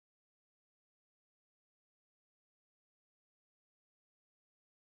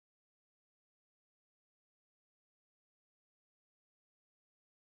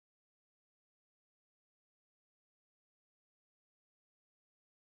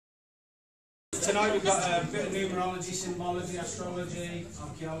tonight we've got a bit of numerology, symbology, astrology,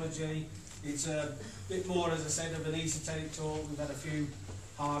 archaeology. It's a bit more, as I said, of an esoteric talk. We've had a few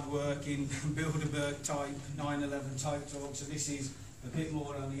hard-working, Bilderberg type, 9/11 type talks, so this is a bit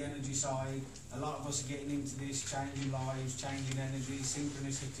more on the energy side. A lot of us are getting into this, changing lives, changing energies,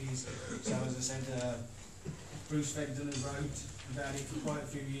 synchronicities. So as I said, Bruce Fenton has wrote about it for quite a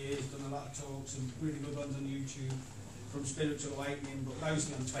few years, done a lot of talks, and really good ones on YouTube, from Spiritual Awakening, but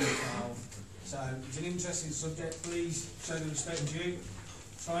mostly on 2012. So it's an interesting subject. Please show the respect due.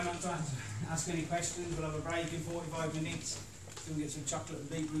 Try not to ask any questions. We'll have a break in 45 minutes. Still get some chocolate and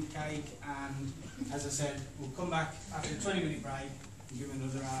beetroot cake, and as I said, we'll come back after a 20-minute break and give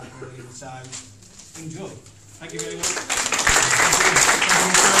another hour for you. So enjoy. Thank you very much.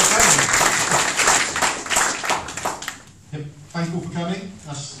 Yep. Thank you all for coming.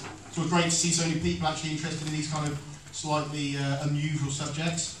 That's sort of great to see so many people actually interested in these kind of slightly unusual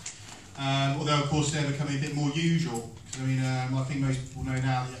subjects. Although of course they're becoming a bit more usual. I mean, I think most people know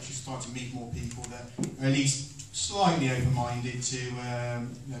now that you actually start to meet more people that are at least slightly open-minded to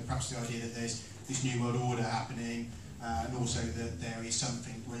perhaps the idea that there's this new world order happening, and also that there is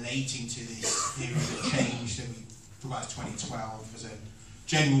something relating to this period of change that we talk about as 2012 as a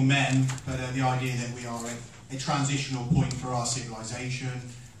general men, but the idea that we are a transitional point for our civilization,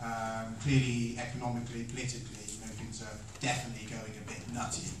 clearly economically, politically, things are definitely going a bit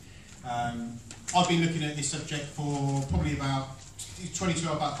nutty. I've been looking at this subject for probably about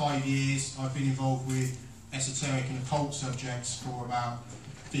 5 years. I've been involved with esoteric and occult subjects for about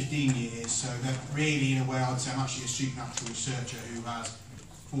 15 years, so that really, in a way, I'd say I'm actually a supernatural researcher who has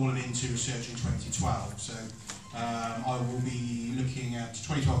fallen into research in 2012. So I will be looking at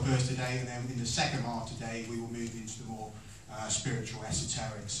 2012 first today, and then in the second half today we will move into the more spiritual,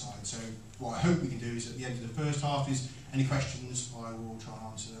 esoteric side. So what I hope we can do is at the end of the first half is any questions, I will try and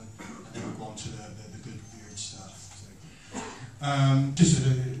answer them, and then we'll go on to the good, weird stuff.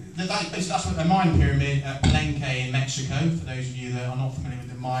 That's what the Mayan pyramid at Palenque in Mexico, for those of you that are not familiar with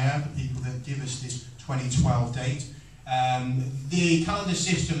the Maya, the people that give us this 2012 date. The calendar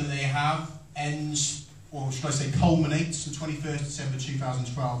system that they have ends, or should I say culminates, the 21st December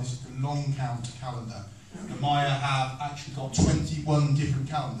 2012. This is the long count calendar. The Maya have actually got 21 different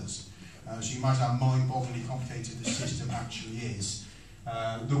calendars, so you might have mind-bogglingly complicated the system actually is.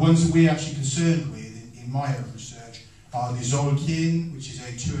 The ones that we're actually concerned with in Maya research are the Zolkin, which is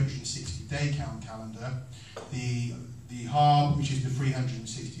a 260-day count calendar, the Harb, which is the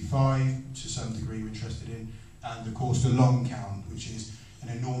 365, to some degree we're interested in, and of course the long count, which is an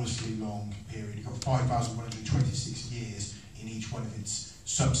enormously long period. You've got 5,126 years in each one of its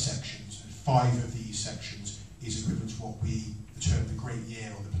subsections, and 5 of these sections is equivalent to what we term the Great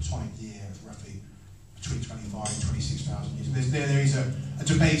Year, or the Platonic Year, of roughly between 25 and 26,000 years. There is a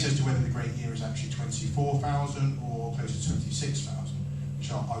debate as to whether the Great Year is actually 24,000 or close to 26,000,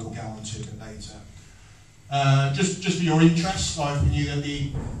 which I will get on to a bit later. Just for your interest, I knew that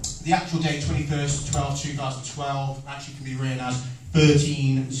the actual date, 21st 2012, actually can be written as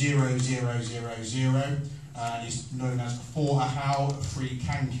 130000, and is known as 4 Ahau 3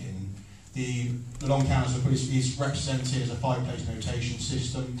 Kankin. The long calendar is represented as a 5-place notation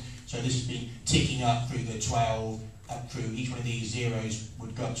system, so this has been ticking up through the 12, up through each one of these zeros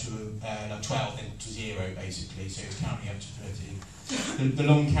would go up to 12, then to 0 basically, so it's counting up to 13. The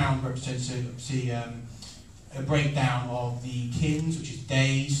long count represents a breakdown of the kins, which is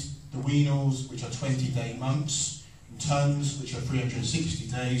days, the weanals, which are 20-day months, and tons, which are 360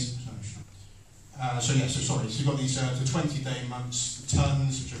 days. So you've got these the 20-day months, the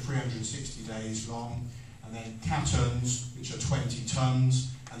tons, which are 360 days long, and then catons, which are 20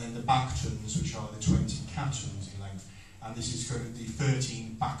 tons, and then the bactons, which are the 20 catons in length. And this is kind of the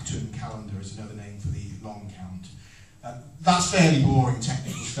 13 bacton calendar is another name for the long count. That's fairly boring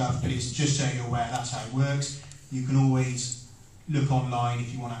technical stuff, but it's just so you're aware that's how it works. You can always look online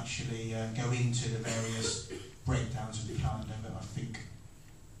if you want to actually go into the various breakdowns of the calendar, but I think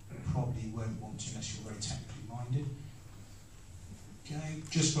probably won't want to unless you're very technically minded. Okay,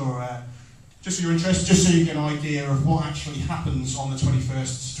 just for your interest, just so you get an idea of what actually happens on the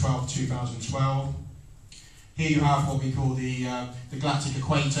 21st to 12th 2012. Here you have what we call the galactic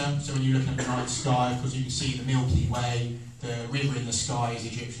equator. So when you look at the night sky, of course you can see the Milky Way, the river in the sky, as the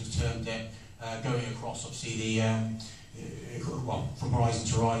Egyptians termed it, going across obviously from horizon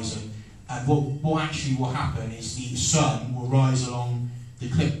to horizon. And what actually will happen is the sun will rise along the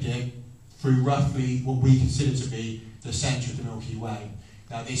ecliptic through roughly what we consider to be the centre of the Milky Way.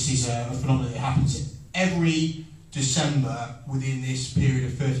 Now this is a phenomenon that happens every December within this period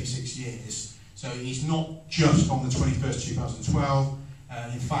of 36 years. So it's not just on the 21st 2012,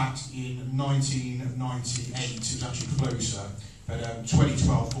 In fact, in 1998, it was actually closer, but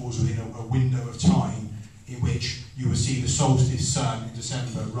 2012 falls within a window of time in which you will see the solstice sun in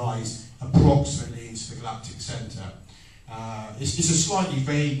December rise approximately into the galactic centre. It's a slightly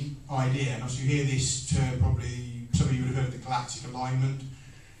vague idea, and as you hear this term, probably some of you would have heard of the galactic alignment.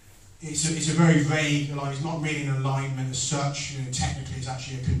 It's a very vague alignment. It's not really an alignment as such. You know, technically, it's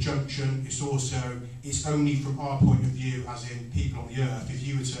actually a conjunction. It's only from our point of view, as in people on the Earth. If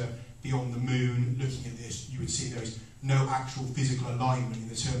you were to be on the moon looking at this, you would see there is no actual physical alignment in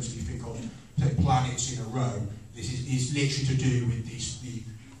the terms that you think of, say, planets in a row. This is literally to do with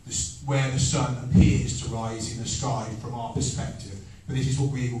where the sun appears to rise in the sky from our perspective. But this is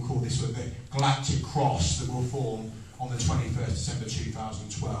what we will call this sort of the galactic cross that will form on the 21st December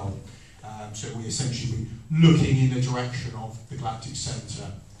 2012. So we essentially looking in the direction of the galactic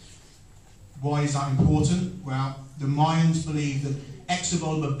centre. Why is that important? Well, the Mayans believe that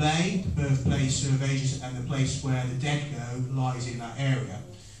Exabolba Bay, the birthplace of Aegis and the place where the dead go, lies in that area.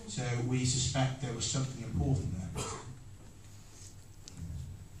 So we suspect there was something important there.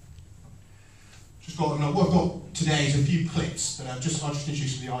 What I've got today is a few clips, but I'll just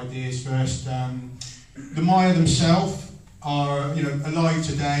introduce the ideas first. The Maya themselves are, alive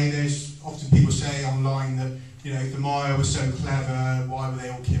today. There's often people say online that, if the Maya were so clever, why were they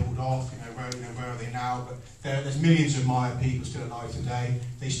all killed off? Where are they now? But there's millions of Maya people still alive today.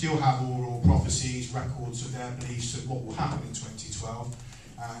 They still have oral prophecies, records of their beliefs of what will happen in 2012,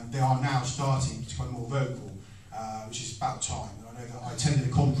 and they are now starting to become more vocal, which is about time. I know that I attended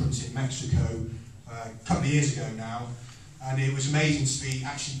a conference in Mexico a couple of years ago now, and it was amazing to be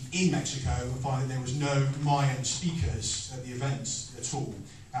actually in Mexico and find that there was no Mayan speakers at the events at all.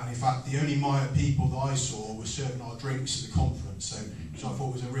 And in fact, the only Maya people that I saw were serving our drinks at the conference, so which I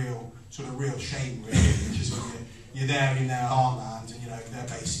thought was a real shame, really, because you're there in their heartland, and they're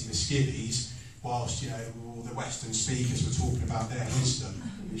basically the skivvies, whilst all the Western speakers were talking about their wisdom,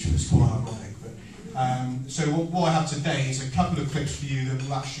 which was quite ironic. But so what I have today is a couple of clips for you that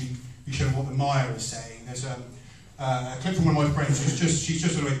will actually be showing what the Maya is saying. There's a clip from one of my friends she's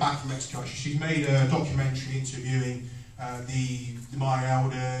just on the way back from Mexico. She's made a documentary interviewing the Maya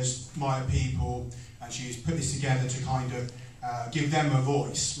elders, Maya people, and she's put this together to kind of give them a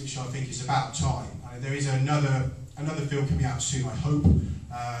voice, which I think is about time. There is another film coming out soon, I hope,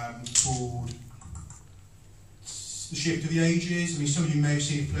 called The Shift of the Ages. I mean, some of you may have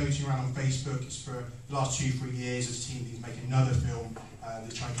seen it floating around on Facebook. It's for the last 2-3 years as team to make another film.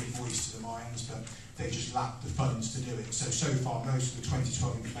 They're trying to give voice to the Mayans, but they just lack the funds to do it. So far, most of the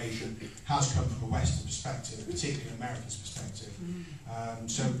 2012 information has come from a Western perspective, particularly an American's perspective.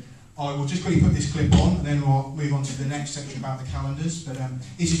 So I will just quickly put this clip on, and then we'll move on to the next section about the calendars. But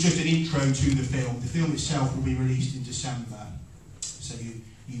this is just an intro to the film. The film itself will be released in December, so you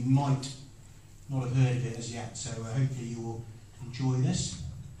might not have heard of it as yet. So hopefully you will enjoy this.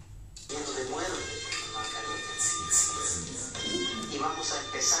 Y vamos a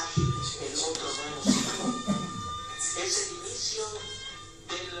empezar el otro nuevo ciclo. Es el inicio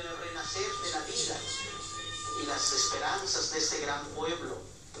del renacer de la vida y las esperanzas de este gran pueblo.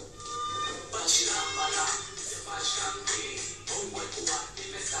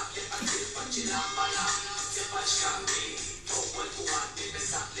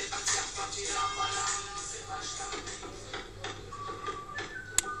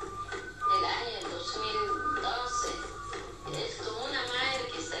 El año 2012 es como una madre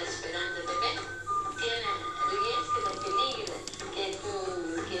que está esperando el bebé. Tiene riesgo de peligro,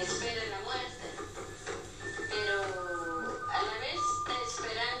 que espera la muerte. Pero a la vez está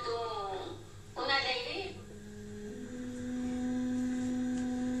esperando una alegría.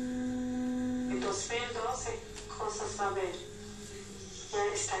 En 2012 cosas va a haber. Ya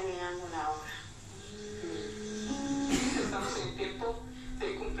está llegando la hora. Estamos en el tiempo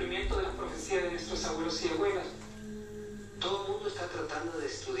del cumplimiento de la profecía de nuestros abuelos y abuelas. Todo el mundo está tratando de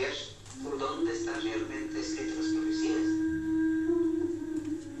estudiar por dónde están realmente escritas las profecías.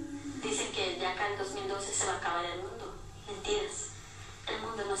 Dicen que de acá en 2012 se va a acabar el mundo. Mentiras. El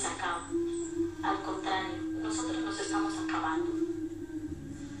mundo no se acaba. Al contrario, nosotros nos estamos acabando.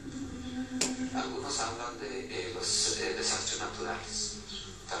 Algunos hablan de los desastres naturales.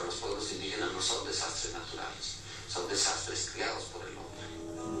 Para los pueblos indígenas no son desastres naturales, son desastres creados por el hombre.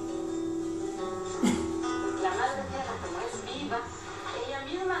 La madre tierra, como es viva, ella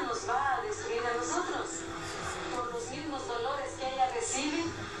misma nos va a destruir a nosotros. Por los mismos dolores que ella recibe,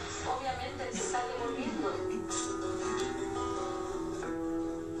 obviamente se está devolviendo.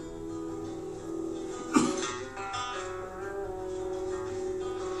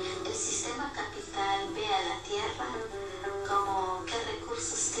 El sistema capital ve a la tierra como que recurre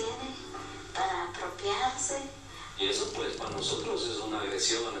Y eso pues para nosotros es una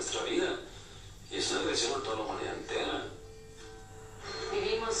agresión a nuestra vida y es una agresión a toda la humanidad entera.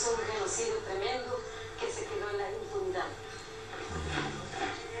 Vivimos un genocidio tremendo que se quedó en la impunidad.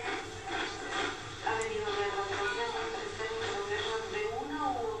 Ha venido guerra, de una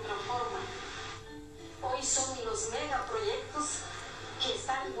u otra forma. Hoy son los megaproyectos que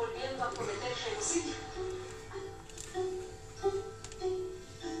están volviendo a cometer genocidio.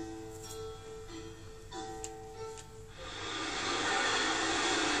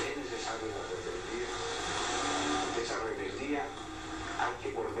 Es necesario la rebeldía. Esa rebeldía hay que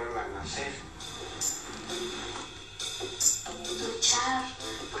volverla a nacer. Luchar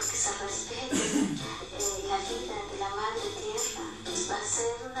porque se respete la vida de la madre tierra. Va a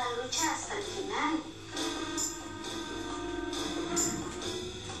ser una lucha hasta el final.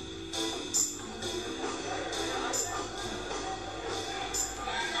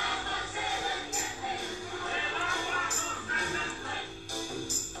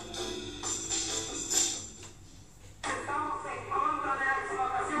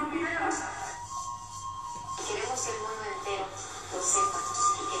 Queremos que el mundo entero lo sepa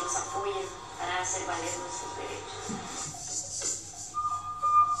y que nos apoyen para hacer valer nuestros derechos.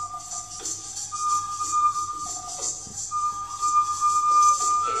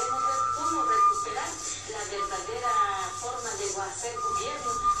 Queremos ver cómo recuperar la verdadera forma de hacer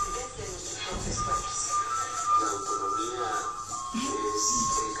gobierno desde nuestros propios pueblos. La autonomía es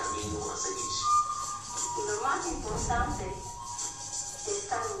el camino a seguir. Y lo más importante de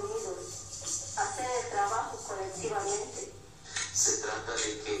estar unidos, hacer el trabajo colectivamente. Se trata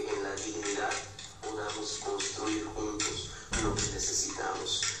de que en la dignidad podamos construir juntos lo que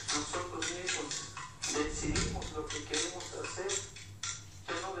necesitamos. Nosotros mismos decidimos lo que queremos hacer,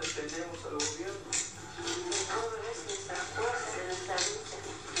 ya no dependemos del gobierno. El pueblo es nuestra fuerza de nuestra lucha.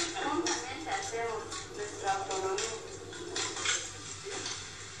 Juntamente hacemos nuestra autonomía.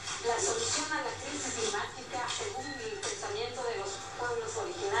 La solución a la crisis climática, según el pensamiento de los pueblos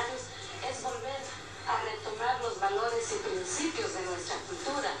originarios, es volver a retomar los valores y principios de nuestra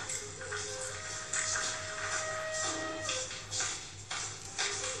cultura.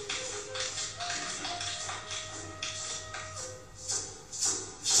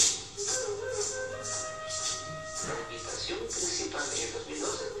 La invitación principal en el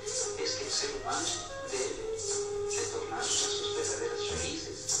 2012 es que el ser humano debe retornar a sus verdaderas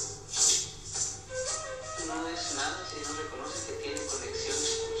raíces. No es nada si no reconoce que tiene conexiones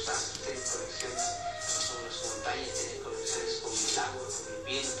con los astros, tiene conexiones con las montañas, tiene conexiones con el agua, con el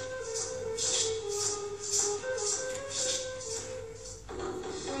viento.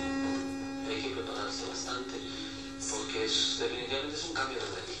 Hay que prepararse bastante porque definitivamente es un cambio de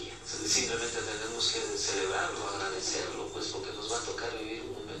energía. Simplemente tenemos que celebrarlo, agradecerlo, pues porque nos va a tocar vivir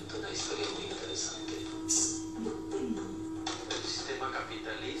un momento, una historia muy interesante. El sistema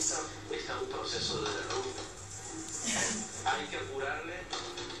capitalista está en un proceso de derrumbe. Hay que apurarle a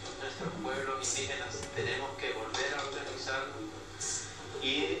nuestros pueblos indígenas. Tenemos que volver a organizarnos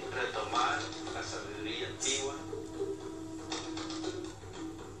y retomar la sabiduría antigua.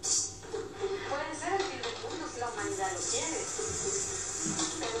 Puede ser el fin del mundo si la humanidad lo quiere.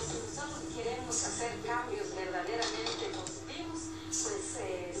 Pero si nosotros queremos hacer cambios verdaderamente positivos, pues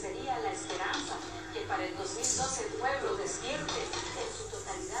sería la esperanza que para el 2012 el pueblo despierte en su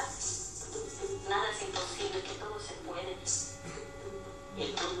totalidad. Nada es imposible, que todo se puede.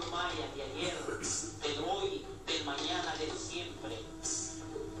 El pueblo maya de ayer, del hoy, del mañana, del siempre,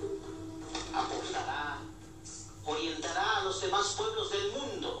 aportará, orientará a los demás pueblos del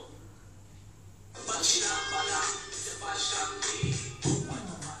mundo.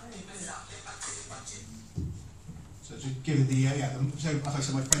 So just given the, so as I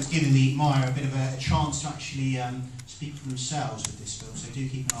said, my friend's given the Maya a bit of a chance to actually speak for themselves with this film, so do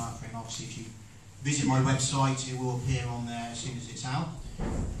keep an eye out for him. Obviously, if you visit my website, it will appear on there as soon as it's out. Let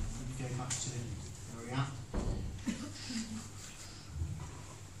me go back to where we're at.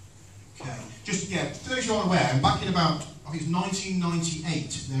 Okay, just, yeah, for those who aren't aware, back in about, I think it's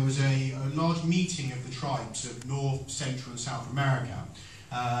 1998, there was a large meeting of the tribes of North, Central and South America.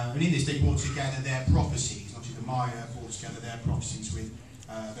 And in this they brought together their prophecies. Obviously the Maya brought together their prophecies with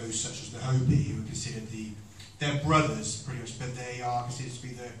those such as the Hopi, who are considered their brothers pretty much, but they are considered to be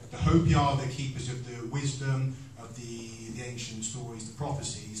the Hopi are the keepers of the wisdom, of the ancient stories, the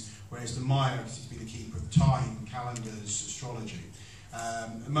prophecies, whereas the Maya are considered to be the keeper of time, calendars, astrology.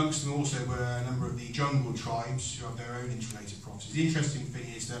 Amongst them also were a number of the jungle tribes who have their own interrelated prophecies. The interesting thing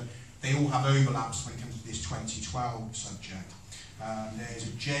is that they all have overlaps when it comes to this 2012 subject. There's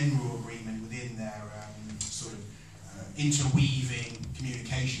a general agreement within their sort of interweaving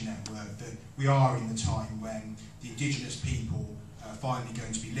communication education network, that we are in the time when the indigenous people are finally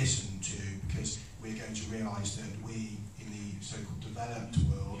going to be listened to, because we're going to realise that we, in the so-called developed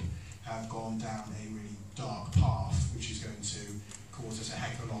world, have gone down a really dark path, which is going to cause us a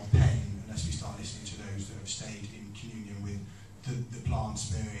heck of a lot of pain unless we start listening to those that have stayed in communion with the plant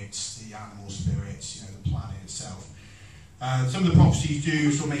spirits, the animal spirits, the planet itself. Some of the prophecies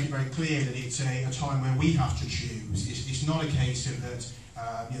do sort of make it very clear that it's a time where we have to choose. It's not a case of that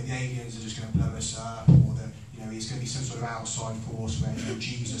the aliens are just going to blow us up, or that it's going to be some sort of outside force where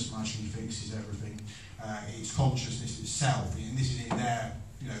Jesus magically fixes everything. It's consciousness itself, and this is in their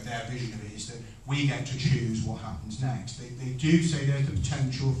vision of it, is that we get to choose what happens next. They do say there's the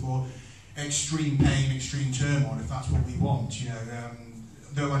potential for extreme pain, extreme turmoil, if that's what we want.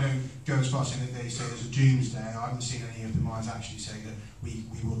 Though I don't go as far as saying that they say there's a doomsday, I haven't seen any of the minds actually say that we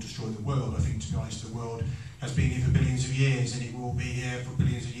will destroy the world. I think, to be honest, the world has been here for billions of years, and it will be here for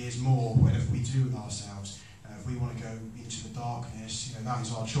billions of years more, whatever we do with ourselves. If we want to go into the darkness, that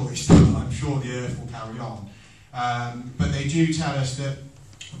is our choice. I'm sure the earth will carry on. But they do tell us that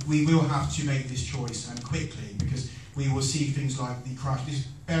we will have to make this choice, and quickly, because we will see things like the crash.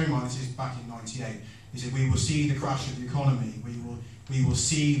 Bear in mind, this is back in '98. He said we will see the crash of the economy. We will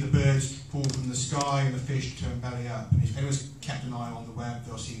see the birds fall from the sky and the fish turn belly up. And if anyone's kept an eye on the web,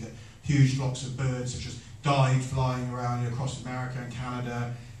 they'll see that huge flocks of birds have just died flying around across America and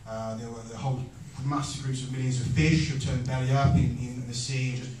Canada. There were the whole massive groups of millions of fish have turned belly up in the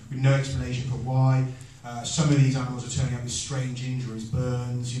sea, just with no explanation for why. Some of these animals are turning up with strange injuries,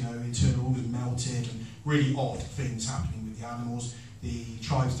 burns, internal organs melted, and really odd things happening with the animals. The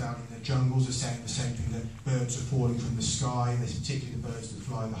tribes down in the jungles are saying the same thing, that birds are falling from the sky, particularly the birds that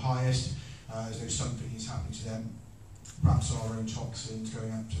fly the highest, as though something is happening to them, perhaps our own toxins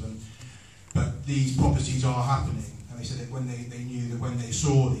going up to them. But these prophecies are happening, and they said that when they knew that when they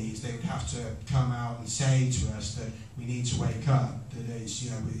saw these, they would have to come out and say to us that we need to wake up, that it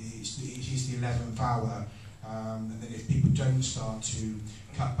is the 11th hour, and that if people don't start to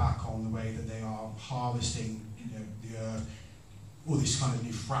cut back on the way that they are harvesting the earth, all this kind of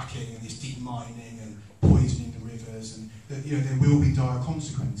new fracking and this deep mining and poisoning the rivers, and that there will be dire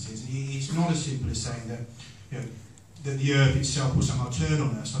consequences. And it's not as simple as saying that that the earth itself will somehow turn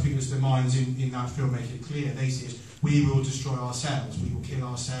on us. I think as the minds in that film make it clear, they see us, we will destroy ourselves, we will kill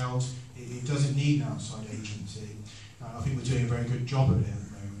ourselves. It doesn't need an outside agency. I think we're doing a very good job of it at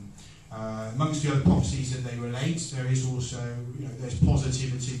the moment. Amongst the other prophecies that they relate, there is also there's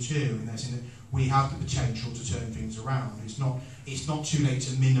positivity too, in that we have the potential to turn things around. It's not too late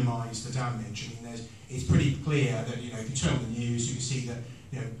to minimise the damage. I mean, it's pretty clear that if you turn on the news, you can see that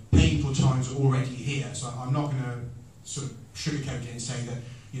painful times are already here. So I'm not going to sort of sugarcoat it and say that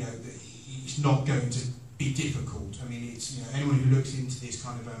that it's not going to be difficult. I mean, it's anyone who looks into this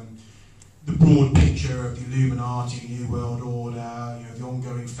kind of the broad picture of the Illuminati, New World Order, the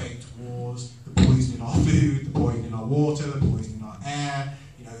ongoing faked wars, the poison in our food, the poison in our water, the poison in our air,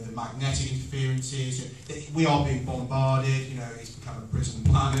 the magnetic interferences. We are being bombarded. It's become a prison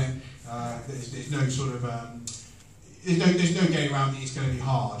planet. There's no sort of there's no getting around it. It's going to be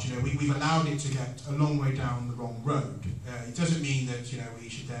hard. We've allowed it to get a long way down the wrong road. It doesn't mean that we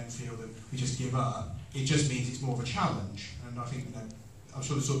should then feel that we just give up. It just means it's more of a challenge. And I think I'm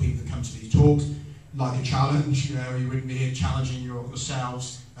sure the sort of people that come to these talks like a challenge. You wouldn't be here challenging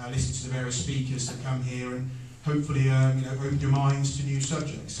yourselves. Listen to the various speakers that come here and hopefully open your minds to new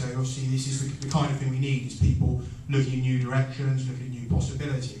subjects. So obviously this is the kind of thing we need, is people looking in new directions, looking at new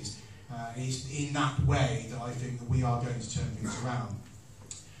possibilities. It's in that way that I think that we are going to turn things around.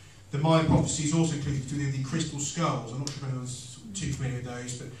 The Mayan prophecies also include the crystal skulls. I'm not sure if anyone's too familiar with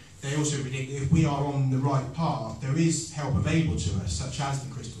those, but they also predict that if we are on the right path, there is help available to us, such as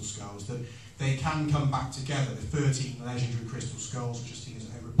the crystal skulls, that they can come back together. The 13 legendary crystal skulls, which are seen as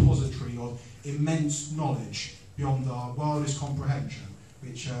a repository of immense knowledge beyond our wildest comprehension,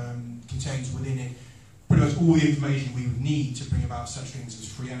 which contains within it pretty much all the information we would need to bring about such things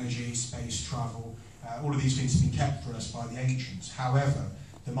as free energy, space travel. All of these things have been kept for us by the ancients. However,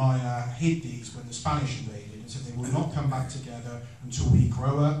 the Maya hid these when the Spanish invaded and said they will not come back together until we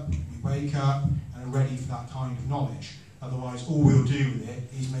grow up, we wake up, and are ready for that kind of knowledge. Otherwise, all we'll do with it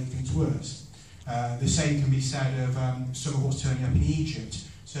is make things worse. The same can be said of some of what's turning up in Egypt.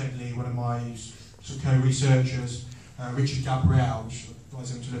 Certainly, one of my co-researchers, Richard Gabriel, which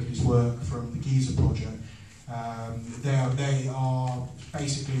advise them to look at his work from the Giza project. They are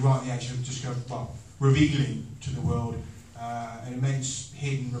basically right on the edge of just revealing to the world an immense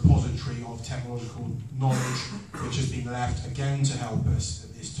hidden repository of technological knowledge which has been left again to help us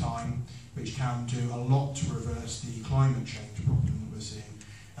at this time, which can do a lot to reverse the climate change problem that we're seeing.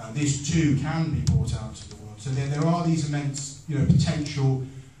 this too can be brought out to the world. So there are these immense, potential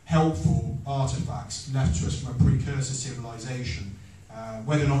helpful artefacts left to us from a precursor civilization.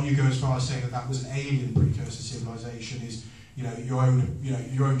 Whether or not you go as far as saying that was an alien precursor civilization is, your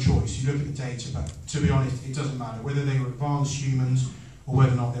own choice. You look at the data, but to be honest, it doesn't matter whether they were advanced humans or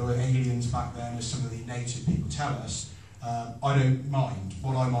whether or not they were aliens back then, as some of the native people tell us. I don't mind.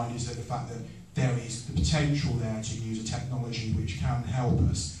 What I mind is that the fact that there is the potential there to use a technology which can help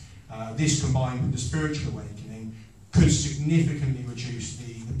us. This, combined with the spiritual awakening, could significantly reduce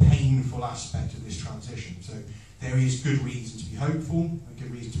the painful aspect of this transition. So there is good reason to be hopeful and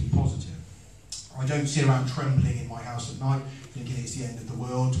good reason to be positive. I don't sit around trembling in my house at night thinking it's the end of the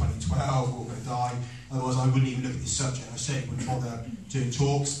world, 2012, we're all going to die. Otherwise I wouldn't even look at this subject. I certainly wouldn't bother doing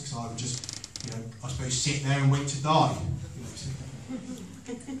talks, because I would just, I suppose, sit there and wait to die.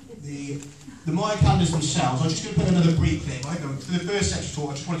 The Maya calendars themselves, I'm just going to put another brief clip. For the first section talk,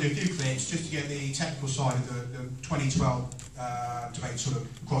 I just want to do a few clips just to get the technical side of the 2012 debate sort of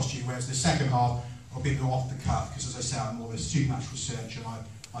across to you, whereas the second half I'll be a bit off the cuff, because as I say, I'm more of a supernatural researcher and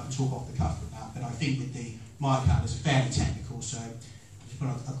I can talk off the cuff with that. But I think that the Maya calendars are fairly technical, so I'll just put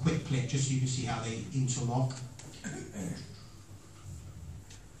a quick clip just so you can see how they interlock.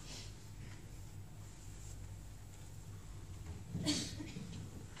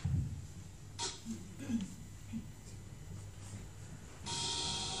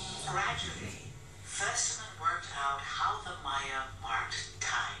 Gradually, Fenton worked out how the Maya marked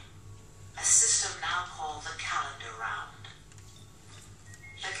time, a system now called the calendar round.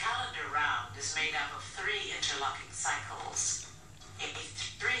 The calendar round is made up of 3 interlocking cycles, a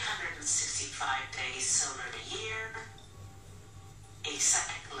 365-day solar year, a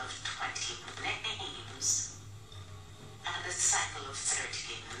cycle of 20 names, and a cycle of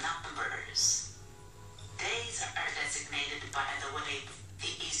 13 numbers. Days are designated by the way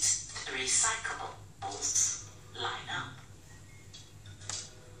these 3 cycles line up.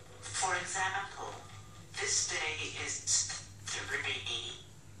 For example, this day is 3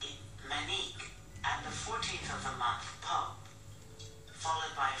 Manik, and the 14th of the month, Pope,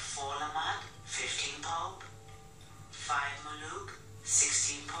 followed by 4 Lamad, 15 Pope, 5 Muluk,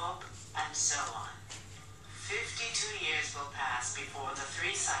 16 Pope, and so on. 52 years will pass before the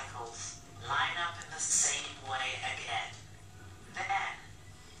 3 cycles line up in the same way again. Then,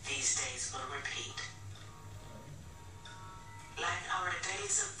 these days will repeat. Like our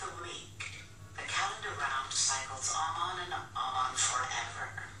days of the week, the calendar round cycles on and on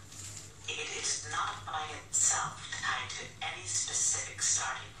forever. It is not by itself tied to any specific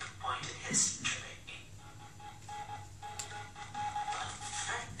starting point in history. But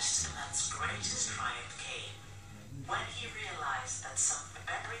Fenton's greatest triumph came when he realized that some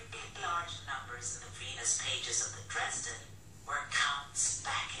very large numbers in the Venus pages of the Dresden were counts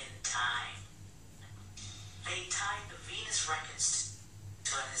back in time. They tied the Venus records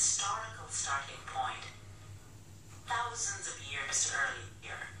to an historical starting point thousands of years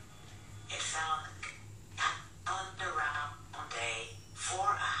earlier. It fell on the calendar round day 4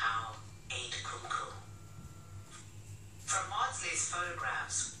 Ahau 8 Cuckoo. From Maudsley's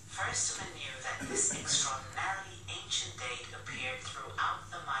photographs, Fenton knew that this extraordinarily ancient date appeared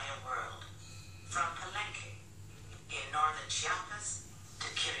throughout the Maya world, from Palenque in northern Chiapas to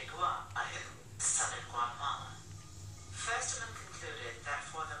Quirigua in southern Guatemala. Fenton concluded that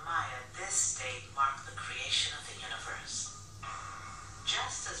for the Maya, this date marked the creation of the universe.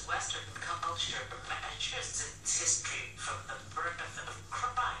 Just as Western culture measures its history from the birth of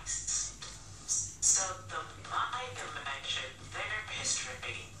Christ, so the Maya measured their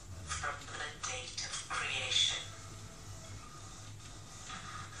history from the date of creation.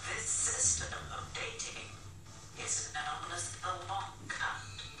 This system of dating is known as the long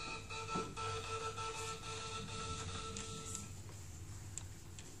count.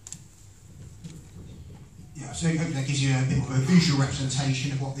 Yeah, so hopefully that gives you a bit of a visual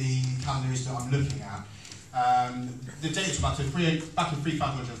representation of what the calendar is that I'm looking at. The date's back in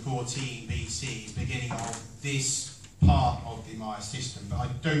 3514 BC, is the beginning of this part of the Maya system, but I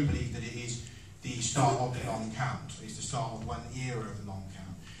don't believe that it is the start of the long count. It's the start of one era of the long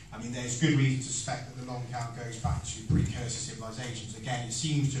count. I mean, there's good reason to suspect that the long count goes back to precursor civilizations. Again, it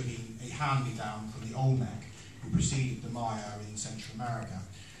seems to have been a hand-me-down from the Olmec, who preceded the Maya in Central America.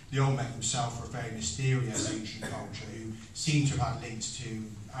 The Olmec themselves were a very mysterious ancient culture who seem to have had links to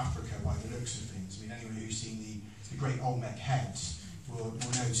Africa by the looks of things. I mean, anyone who's seen the great Olmec heads will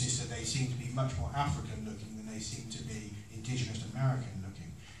notice that they seem to be much more African-looking than they seem to be indigenous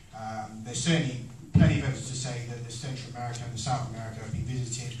American-looking. There's certainly plenty of evidence to say that the Central America and the South America have been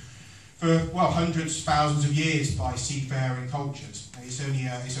visited for, well, hundreds, thousands of years by seafaring cultures. And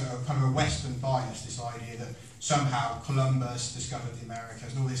it's a kind of a Western bias, this idea that somehow Columbus discovered the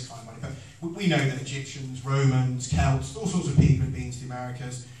Americas and all this kind of money. But we know that Egyptians, Romans, Celts, all sorts of people have been to the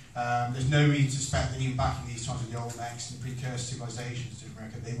Americas. There's no reason to suspect that even back in these times of the Olmecs and precursor civilizations to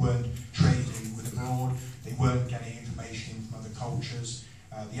America, they weren't trading with abroad, they weren't getting information in from other cultures.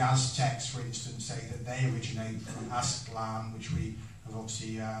 The Aztecs, for instance, say that they originate from Aztlan, which we have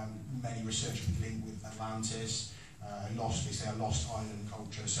obviously many researchers linked with Atlantis. They say a lost island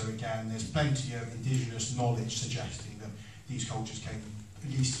culture. So again, there's plenty of indigenous knowledge suggesting that these cultures came, at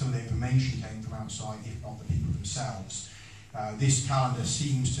least some of the information came from outside, if not the people themselves. This calendar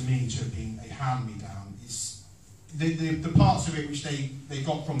seems to me to have been a hand-me-down. It's the parts of it which they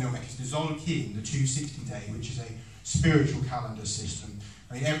got from the Olmecs, the Zolkin, the 260 day, which is a spiritual calendar system.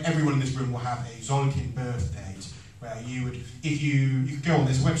 I mean, everyone in this room will have a Zolkin birth date, where you would, if you could go on,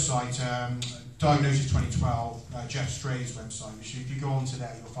 there's a website, Diagnosis 2012, Jeff Stray's website, which if you go onto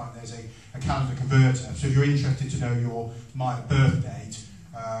there, you'll find there's a calendar converter. So if you're interested to know your Maya birth date,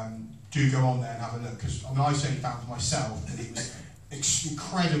 do go on there and have a look, because I mean, I certainly found for myself that it was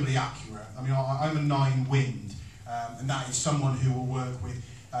incredibly accurate. I mean, I'm a 9 wind, and that is someone who will work with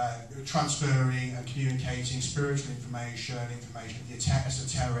transferring and communicating spiritual information the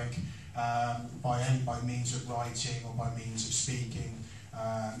esoteric, by means of writing or by means of speaking,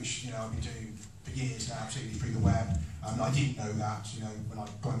 which I've been doing for years now, particularly through the web. I didn't know that, when I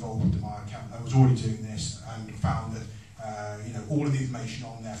got involved with my account. I was already doing this and found that all of the information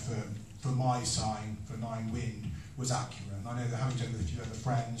on there for my sign, for 9 wind, was accurate. And I know that having done it with a few other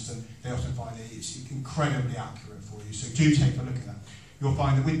friends, and they often find that it's incredibly accurate for you. So do take a look at that. You'll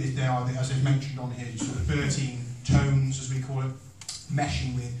find that with this, there are, as I've mentioned on here, sort of 13 tones, as we call it,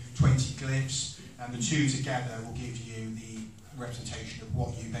 meshing with 20 glyphs, and the two together will give you the representation of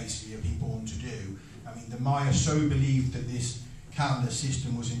what you basically have been born to do. I mean, the Maya so believed that this calendar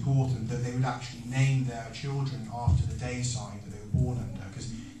system was important that they would actually name their children after the day sign that they were born under,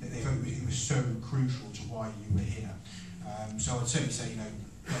 because they felt it was so crucial to why you were here. So I'd certainly say,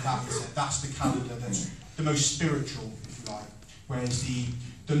 that's the calendar that's the most spiritual, if you like, whereas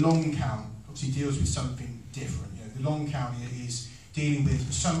the long count obviously deals with something different. The long count is dealing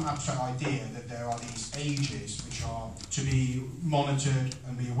with some abstract idea that there are these ages which are to be monitored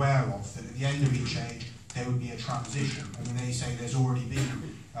and be aware of, that at the end of each age there would be a transition. I mean, they say there's already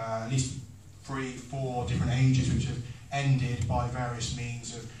been at least 3, 4 different ages which have ended by various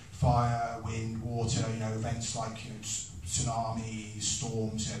means of fire, wind, water, events like tsunamis,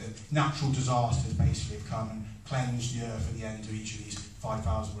 storms, the natural disasters basically have come and cleansed the earth at the end of each of these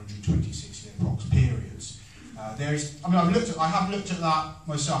 5,126 year approx periods. I have looked at that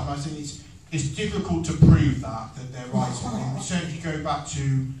myself, and I think it's difficult to prove that they're right. I mean, certainly if you go back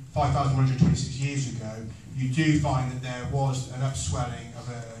to 5,126 years ago, you do find that there was an upswelling of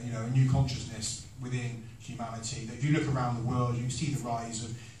a new consciousness within humanity. That if you look around the world, you can see the rise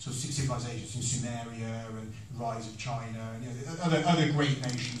of sort of civilizations in Sumeria and the rise of China, and other great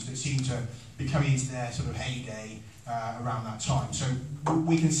nations that seem to be coming into their sort of heyday around that time. So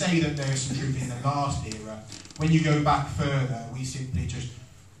we can say that there is some truth in the last era. When you go back further, we simply just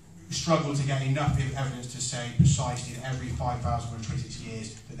struggle to get enough evidence to say precisely that every 5,126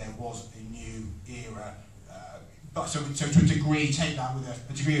 years that there was a new era. But so to a degree, take that with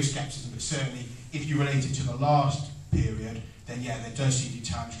a degree of scepticism, but certainly if you relate it to the last period, then yeah, there does seem to be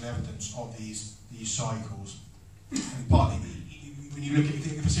tangible evidence of these cycles. And partly, when you look at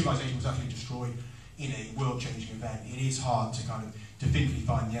if a civilization was actually destroyed in a world-changing event, it is hard to kind of definitively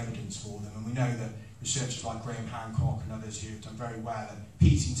find the evidence for them. And we know that researchers like Graham Hancock and others who have done very well at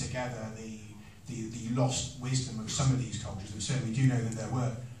piecing together the lost wisdom of some of these cultures. And certainly we do know that there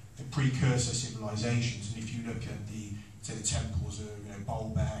were the precursor civilizations. And if you look at the temples of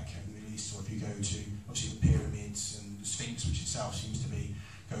Baalbek and the Middle East, or if you go to obviously the pyramids and the Sphinx, which itself seems to be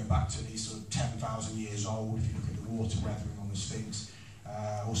going back to these sort of 10,000 years old. If you look at the water weathering on the Sphinx.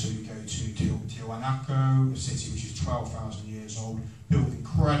 Also, you go to Tiwanaku, a city which is 12,000 years old, built with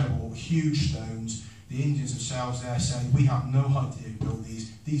incredible, huge stones. The Indians themselves there say, we have no idea who built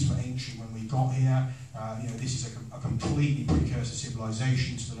these. These were ancient when we got here. This is a completely precursor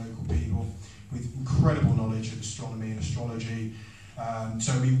civilization to the local people with incredible knowledge of astronomy and astrology.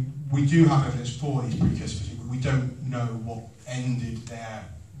 So we do have evidence for these precursors, but we don't know what ended their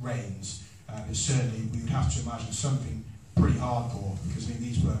reigns. But certainly we would have to imagine something pretty hardcore, because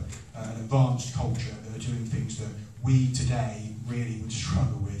these were an advanced culture that are doing things that we today really would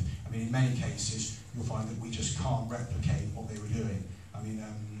struggle with. I mean, in many cases, you'll find that we just can't replicate what they were doing. I mean,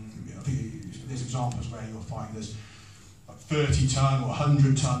 I think there's examples where you'll find there's 30-ton or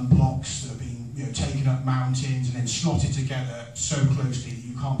 100-ton blocks that have been taken up mountains and then slotted together so closely that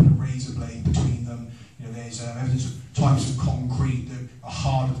you can't put a razor blade between them. There's evidence of types of concrete that are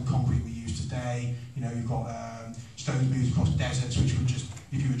harder than concrete we use today. You've got stones moved across deserts, which would just,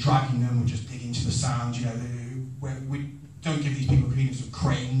 if you were dragging them, would just dig into the sand. We don't give these people credence of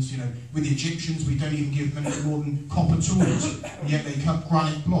cranes. With the Egyptians, we don't even give them any more than copper tools, and yet they cut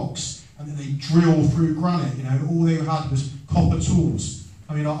granite blocks and then they drill through granite. All they had was copper tools.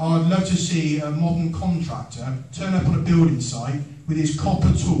 I mean, I'd love to see a modern contractor turn up on a building site with his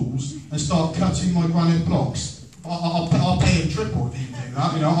copper tools and start cutting my granite blocks. I'll pay him triple if he can do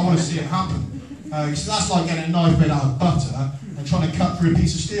that. I want to see it happen. So that's like getting a knife made out of butter and trying to cut through a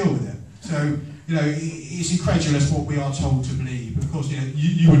piece of steel with it. So, it's incredulous what we are told to believe. Of course,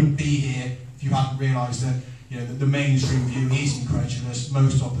 you wouldn't be here if you hadn't realised that, that the mainstream view is incredulous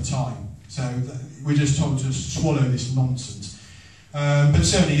most of the time. So we're just told to swallow this nonsense. But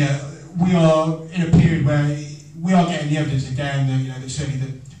certainly, we are in a period where we are getting the evidence again that, that certainly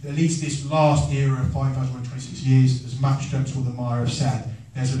that at least this last era of 5,126 years has matched up to what the Maya have said.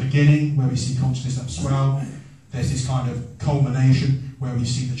 There's a beginning where we see consciousness upswell. There's this kind of culmination where we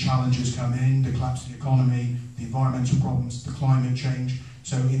see the challenges come in, the collapse of the economy, the environmental problems, the climate change.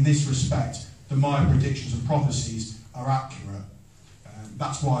 So in this respect, the Maya predictions and prophecies are accurate.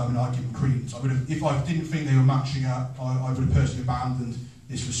 That's why I give them credence. If I didn't think they were matching up, I would have personally abandoned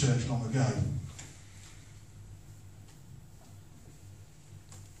this research long ago.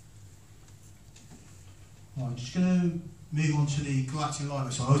 Right, I'm just going to move on to the galactic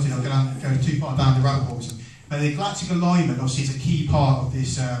alignment. So I was going to go too far down the rabbit hole. But the galactic alignment obviously is a key part of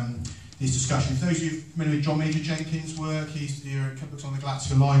this this discussion. For those of you familiar with John Major Jenkins' work, he's a couple books on the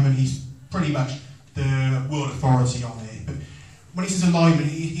galactic alignment. He's pretty much the world authority on it. But when he says alignment,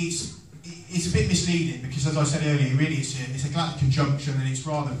 it's a bit misleading because, as I said earlier, really it's a galactic conjunction and it's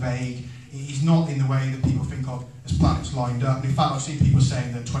rather vague. It's not in the way that people think of as planets lined up. And in fact, I've seen people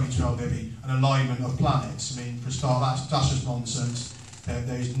saying that 2012 there'll be an alignment of planets. I mean, for a start, that's just nonsense.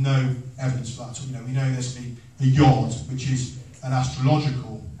 There is no evidence for that. We know there's going to be a yod, which is an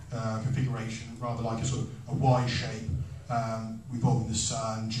astrological configuration, rather like a sort of a Y shape, revolving the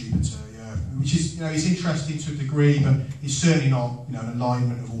Sun, Jupiter, which is, it's interesting to a degree, but it's certainly not, an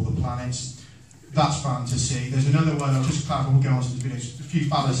alignment of all the planets. That's fantasy. There's another one, I'll just clarify, we'll go on to this video, just a few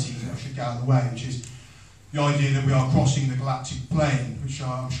fallacies that I should get out of the way, which is the idea that we are crossing the galactic plane, which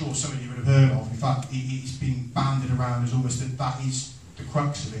I'm sure some of you would have heard of. In fact, it's been banded around as almost that is the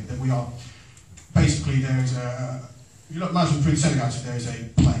crux of it, that we are, basically there's a, if you look, imagine through the Senegal, there's a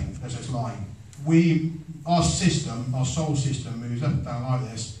plane, there's a line. Our system, our solar system moves up and down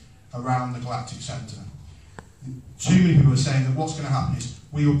like this around the galactic centre. Too many people are saying that what's going to happen is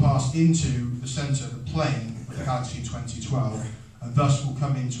we will pass into the centre of the plane of the galaxy in 2012, and thus will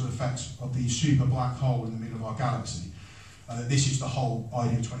come into effects of the super black hole in the middle of our galaxy. This is the whole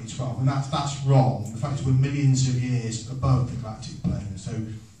idea of 2012, and that's wrong. The fact is we're millions of years above the galactic plane, so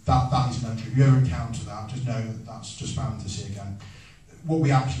that is an untrue. If you ever encounter that, just know that that's just fantasy again. What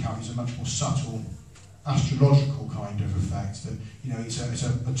we actually have is a much more subtle astrological kind of effect that, it's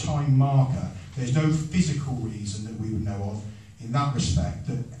a time marker. There's no physical reason that we would know of in that respect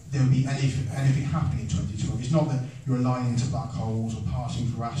that there would be anything happening in 2012. It's not that you're aligning to black holes or passing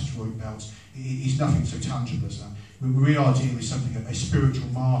through asteroid belts. It's nothing so tangible as that. We really are dealing with something, a spiritual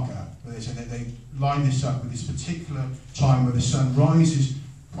marker, where they say that they line this up with this particular time where the sun rises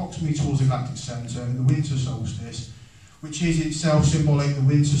approximately towards the galactic centre, the winter solstice, which is itself symbolic. The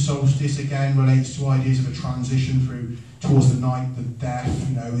winter solstice again relates to ideas of a transition through towards the night, the death.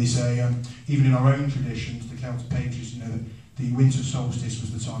 Is even in our own traditions, the Celtic pages, the winter solstice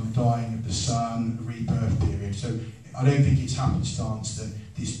was the time of dying of the sun, the rebirth period. So I don't think it's happenstance that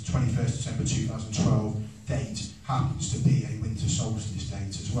this 21st December 2012 date happens to be a winter solstice date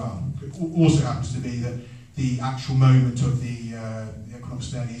as well. It also happens to be that the actual moment of the equinox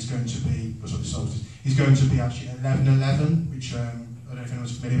then is going to be, solstice, is going to be actually 11/11, which I don't know if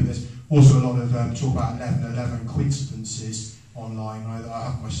anyone's familiar with this. Also a lot of talk about 11/11 coincidences online. I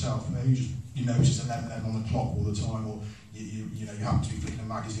have myself. You notice 11/11 on the clock all the time, or you happen to be flicking a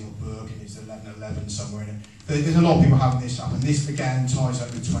magazine or book and it's 11/11 somewhere in it. But there's a lot of people having this happen. This again ties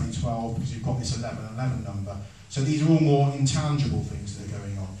up with 2012 because you've got this 11/11 number. So these are all more intangible things that are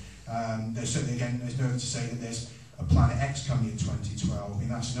going on. There's certainly, again, there's no to say that there's a Planet X coming in 2012. I mean,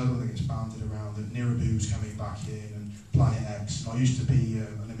 that's another one that gets banded around, that Nibiru's coming back in, and Planet X. And I used to be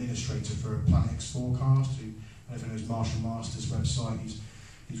an administrator for a Planet X forecast, who, I don't know if you know, Marshall Masters' website.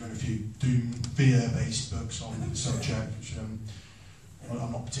 He's written a few doom fear-based books on the subject, which I'm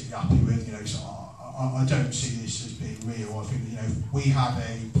not particularly happy with. So I don't see this as being real. I think, you know, if we had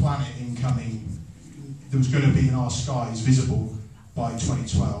a planet incoming that was going to be in our skies visible by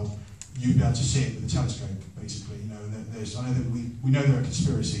 2012, you'd be able to see it with a telescope, basically. You know, I know that we know there are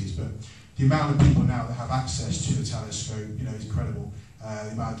conspiracies, but the amount of people now that have access to the telescope, you know, is incredible.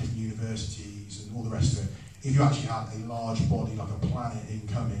 The amount of different universities and all the rest of it. If you actually had a large body like a planet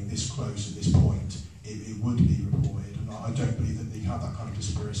incoming this close at this point, it would be reported. And I don't believe that they have that kind of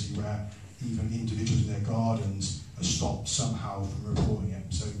conspiracy where even individuals in their gardens are stopped somehow from reporting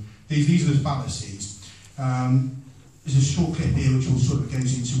it. So these are the fallacies. There's a short clip here which will sort of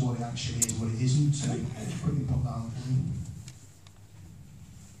goes into what it actually is, what it isn't. So quickly pop that on for me.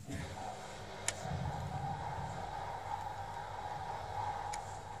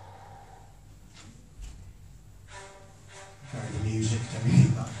 Very the music, don't we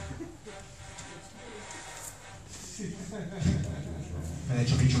need that? It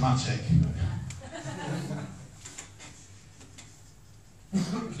should be dramatic.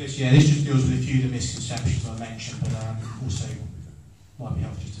 This just deals with a few of the misconceptions I mentioned, but also might be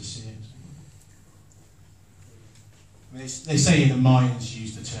helpful just to see it. They say the Mayans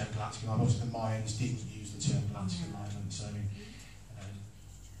used the term galactic alignment. Obviously, the Mayans didn't use the term galactic alignment, so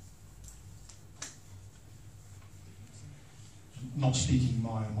not speaking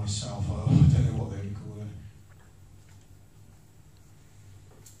Mayan myself, I don't know what they would call it.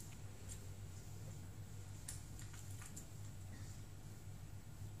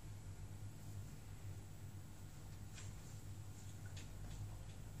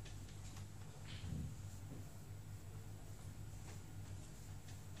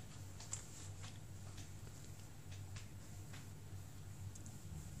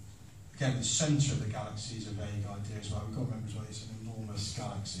 Again, the centre of the galaxy is a vague idea as well. We've got to remember as well, it's an enormous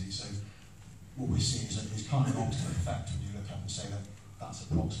galaxy, so what we're seeing is kind of an optical effect when you look up and say that that's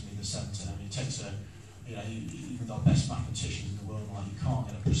approximately the centre. I mean, it takes a, you know, even the best mathematicians in the world, like, you can't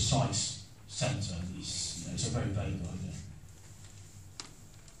get a precise centre. It's, you know, it's a very vague idea.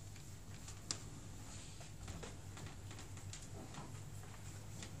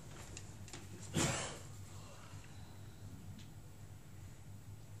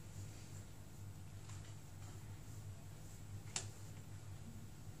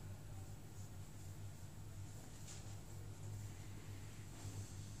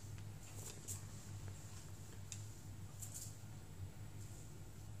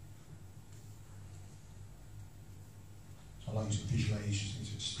 I like using visual aids,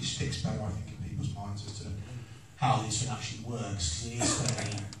 it sticks better, I think, in people's minds as to how this thing actually works. It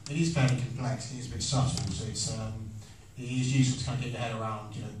is fairly complex, it is a bit subtle, so it is useful to kind of get your head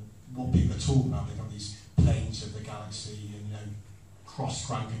around, you know, what people are talking about. They've got these planes of the galaxy and, you know,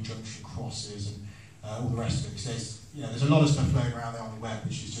 grand conjunction crosses and all the rest of it. Because there's a lot of stuff floating around there on the web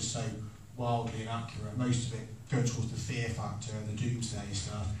which is just so wildly inaccurate. Most of it going towards the fear factor and the doomsday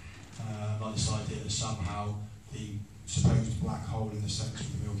stuff, like this idea that somehow the supposed black hole in the centre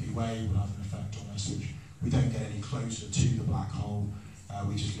of the Milky Way will have an effect on us, which we don't get any closer to the black hole.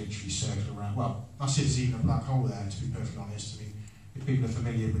 We just literally circle around. Well, that's if there's even a black hole there, to be perfectly honest. I mean, if people are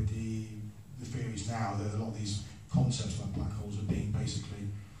familiar with the theories now, that a lot of these concepts about black holes are being basically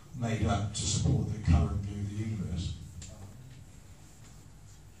made up to support the current view of the universe.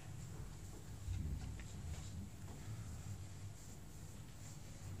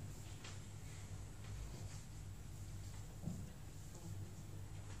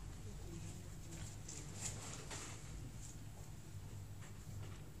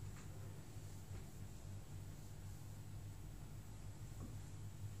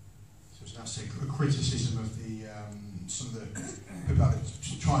 That's a criticism of some of the people that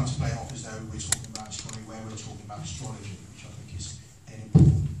are trying to play it off as though we're talking about astronomy where we're talking about astrology, which I think is an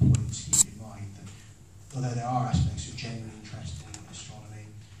important point to keep in mind. That although there are aspects of genuine interest in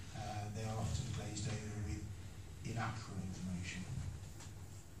astronomy, they are often glazed over with inaccurate information.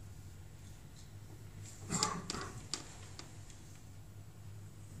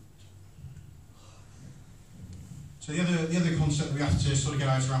 So the other concept we have to sort of get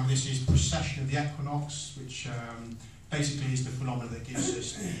out around with this is precession of the equinox, which basically is the phenomenon that gives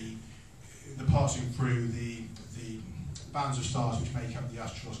us the passing through the bands of stars which make up the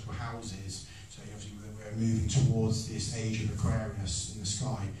astrological houses. So obviously we're moving towards this age of Aquarius in the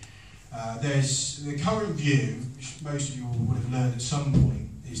sky. There's the current view, which most of you would have learned at some point,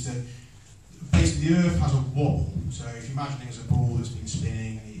 is that basically the Earth has a wobble. So if you imagine it as a ball that's been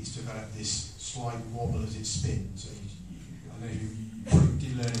spinning and it's developed this slight wobble as it spins. So I know you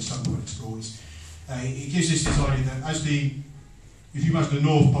did learn at some point at school. It gives us this idea that if you imagine the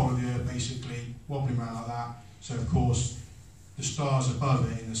north pole of the Earth basically wobbling around like that, so of course the stars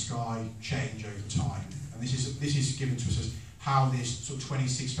above it in the sky change over time. And this is given to us as how this sort of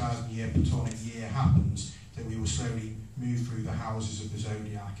 26,000 year Platonic year happens, that we will slowly move through the houses of the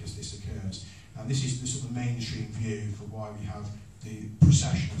zodiac as this occurs. And this is the sort of mainstream view for why we have the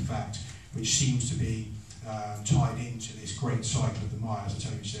precession effect, which seems to be tied into this great cycle of the Maya, as I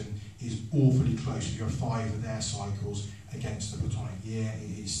told you, is awfully close. You have 5 of their cycles against the Platonic year.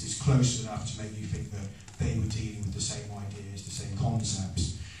 It's close enough to make you think that they were dealing with the same ideas, the same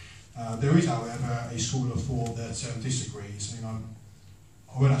concepts. There is, however, a school of thought that disagrees. I mean,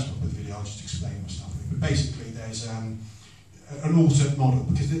 I won't actually put the video, I'll just explain what's happening. But basically, there's an alternate model,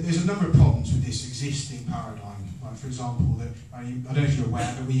 because there's a number of problems with this existing paradigm. Like, for example, that I don't know if you're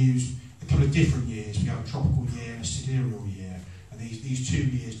aware that we use a couple of different years. We have a tropical year and a sidereal year, and these 2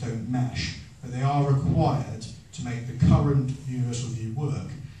 years don't mesh, but they are required to make the current universal view work.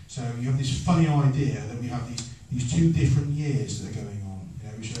 So you have this funny idea that we have these 2 different years that are going on, you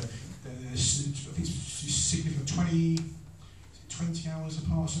know, which are, I think it's significant 20 hours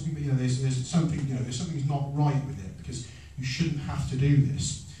apart or something, but you know, there's something, you know, there's something's not right with it, because you shouldn't have to do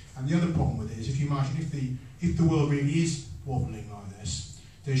this. And the other problem with it is, if you imagine if the world really is wobbling like this,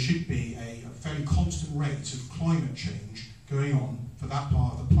 there should be a fairly constant rate of climate change going on for that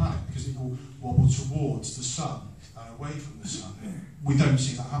part of the planet, because it will wobble towards the sun and away from the sun. We don't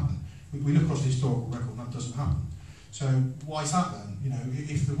see that happen. We look across the historical record and that doesn't happen. So why is that then? You know,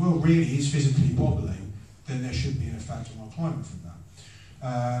 if the world really is physically wobbling, then there should be an effect on our climate from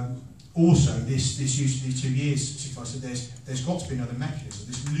that. Also, this used to be 2 years. I said there's got to be another mechanism.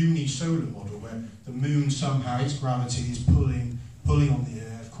 This luni-solar model, where the moon somehow, its gravity is pulling on the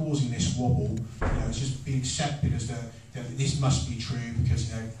Earth, causing this wobble. You know, it's just been accepted as this must be true, because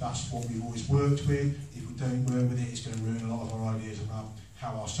you know that's what we've always worked with. If we don't work with it, it's going to ruin a lot of our ideas about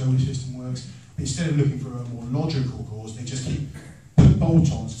how our solar system works. But instead of looking for a more logical cause, they just keep putting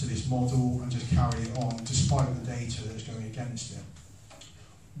bolt-ons to this model and just carry it on, despite the data that's going against it.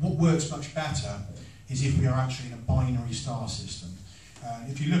 What works much better is if we are actually in a binary star system.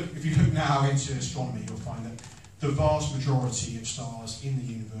 If you look now into astronomy, you'll find that the vast majority of stars in the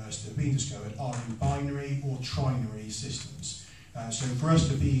universe that have been discovered are in binary or trinary systems. So for us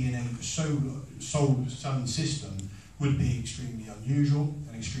to be in a solar-sun system would be extremely unusual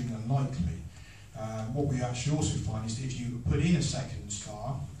and extremely unlikely. What we actually also find is that if you put in a second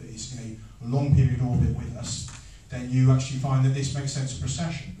star that is in a long period orbit with us, then you actually find that this makes sense of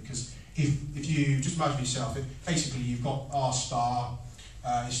precession, because if you just imagine yourself, basically you've got our star,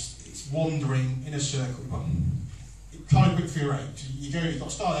 it's wandering in a circle. Well, it kind of quick figure eight. You've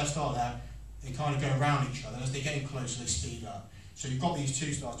got star there, they kind of go around each other. As they get closer, they speed up. So you've got these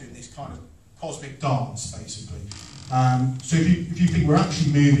 2 stars doing this kind of cosmic dance, basically. So if you think we're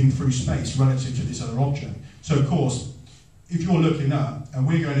actually moving through space relative to this other object, so of course, if you're looking up and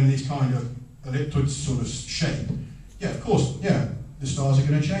we're going in this kind of ellipsoid sort of shape, yeah, of course, yeah, the stars are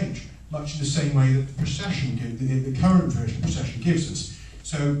going to change, much in the same way that the precession, the current version of precession gives us.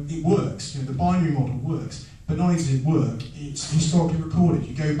 So it works, you know, the binary model works, but not only does it work, it's historically recorded.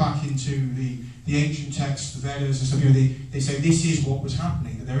 You go back into the ancient texts, the Vedas and stuff, you know, they say this is what was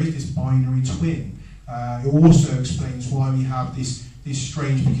happening, that there is this binary twin. It also explains why we have this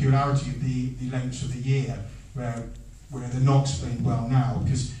strange peculiarity of the lengths of the year, where they're not explained well now,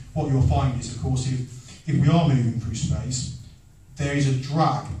 because what you'll find is, of course, if we are moving through space, there is a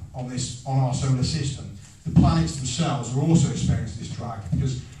drag on our solar system. The planets themselves are also experiencing this drag,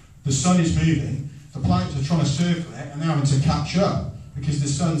 because the sun is moving, the planets are trying to circle it, and they're having to catch up, because the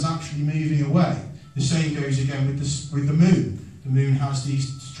sun's actually moving away. The same goes again with the moon. The moon has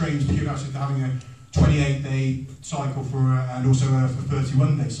these strange peculiarities of having a 28-day cycle and also a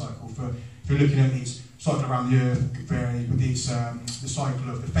 31-day cycle. If you're looking at its cycle around the Earth, varied with its the cycle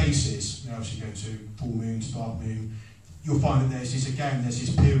of the phases, you know, obviously going to full moon, dark moon, you'll find that there's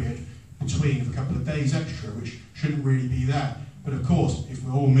this period between of a couple of days extra, which shouldn't really be there. But of course, if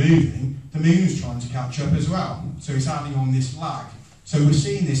we're all moving, the moon's trying to catch up as well. So it's adding on this lag. So we're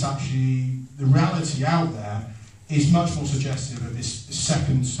seeing this actually, the reality out there is much more suggestive of this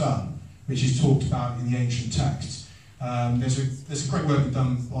second sun, which is talked about in the ancient texts. There's a great work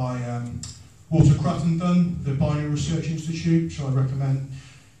done by Walter Cruttendon, the Binary Research Institute, which I recommend.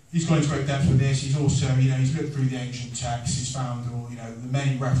 He's gone into great depth with this. He's also, you know, he's looked through the ancient texts. He's found all, you know, the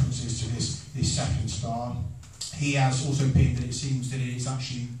many references to this second star. He has also pinned that it seems that it is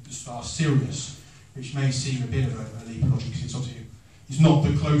actually the star Sirius, which may seem a bit of a leap of logic, because it's obviously it's not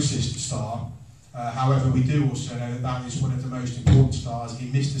the closest star. However, we do also know that that is one of the most important stars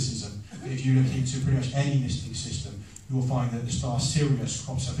in mysticism. If you look into pretty much any mystic system, you will find that the star Sirius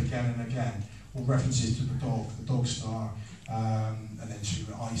crops up again and again, all references to the dog star, and then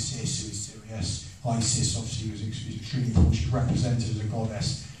to Isis, who is Sirius. Isis obviously was extremely important. She's represented as a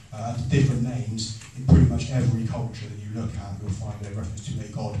goddess under different names. In pretty much every culture that you look at, you'll find a reference to a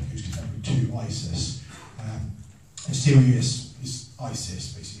god who's contemporary to Isis. And Sirius is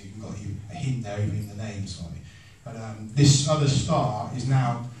Isis, basically. You've got a hint there even in the name, sorry. But this other star is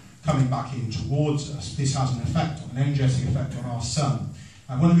now coming back in towards us. This has an effect, an energetic effect on our sun.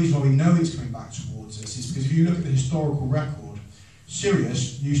 And one of the reasons why we know it's coming back towards us is because if you look at the historical record,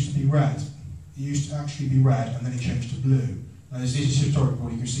 Sirius used to be red. It used to actually be red, and then it changed to blue. Now, this is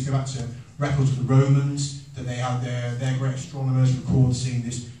historical. You can see, go back to records of the Romans, that they had their great astronomers record seeing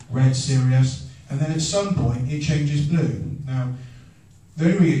this red Sirius, and then at some point it changes blue. Now, the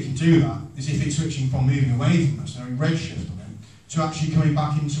only way it can do that is if it's switching from moving away from us, knowing redshift on it, to actually coming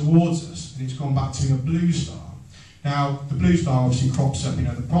back in towards us, and it's gone back to a blue star. Now, the blue star obviously crops up in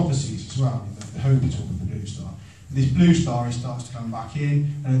other prophecies as well. The Hopi talk of the blue star. And this blue star, it starts to come back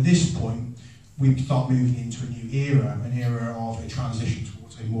in, and at this point, we start moving into a new era, an era of a transition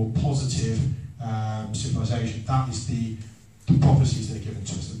towards a more positive civilization. That is the prophecies that are given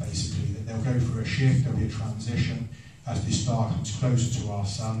to us, that basically that they'll go through a shift, there'll be a transition as this star comes closer to our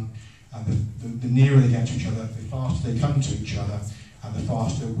sun, and the nearer they get to each other, the faster they come to each other, and the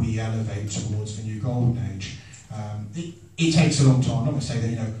faster we elevate towards the new golden age. It takes a long time. I'm not going to say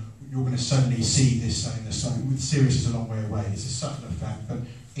that you're going to suddenly see this sun in the sun. With Sirius is a long way away. It's a subtle effect, but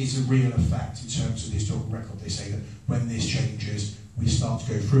it's a real effect in terms of the historical record. They say that when this changes, we start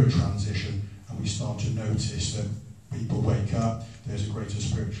to go through a transition, and we start to notice that people wake up, there's a greater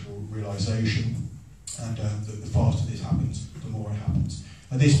spiritual realization, and the faster this happens, the more it happens.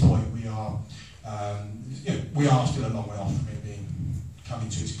 At this point, we are still a long way off from it coming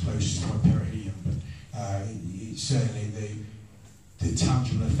to its closest point, perihelion, but certainly the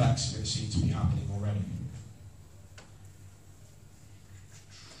tangible effects of it seem to be happening already.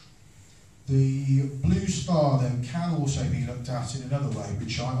 The blue star then can also be looked at in another way,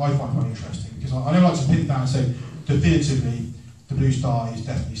 which I find quite interesting, because I don't like to pin it down and say definitively the blue star is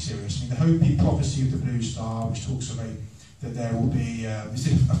definitely Sirius. I mean, the Hopi prophecy of the blue star, which talks about that there will be a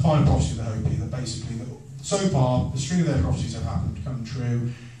final prophecy of the Hopi, that basically, so far, the string of their prophecies have come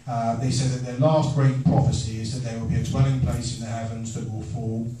true. They say that their last great prophecy is that there will be a dwelling place in the heavens that will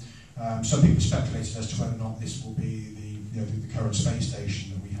fall. Some people speculated as to whether or not this will be the current space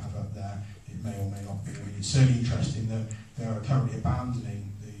station that we have up there. It may or may not be. I mean, it's certainly interesting that they are currently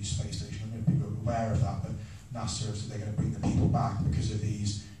abandoning the space station. I don't know if people are aware of that, but NASA has said they're going to bring the people back because of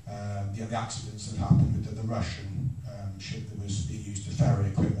these the accidents that happened with the Russian ship that was being used to ferry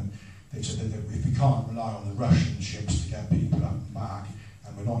equipment. They've said that if we can't rely on the Russian ships to get people up and back,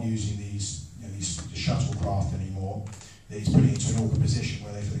 and we're not using these shuttlecraft anymore, he's putting it into an awkward position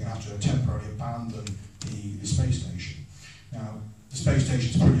where they're going to have to temporarily abandon the space station. Now, the space station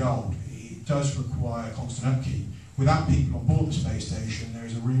is pretty old. It does require constant upkeep. Without people on board the space station, there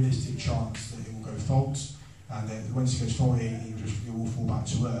is a realistic chance that it will go faults, and then once it goes faulty, it will fall back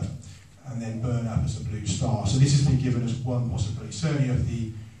to Earth and then burn up as a blue star. So this has been given as one possibility, certainly of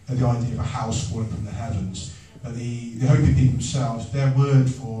the idea of a house falling from the heavens. But the Hopi people themselves, their word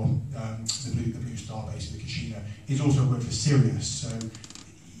for the blue star, basically, the Kachina, is also a word for Sirius. So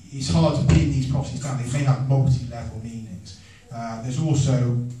it's hard to pin these prophecies down. They may have multi-level meanings. There's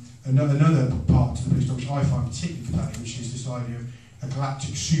also another part to the blue star which I find particularly compelling, which is this idea of a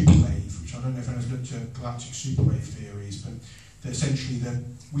galactic superwave, which I don't know if anyone's looked at galactic superwave theories, but essentially that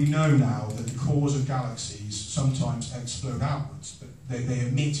we know now that the cores of galaxies sometimes explode outwards, but they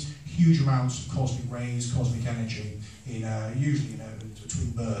emit huge amounts of cosmic rays, cosmic energy, usually in a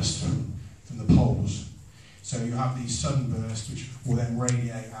twin burst from the poles. So you have these sunbursts which will then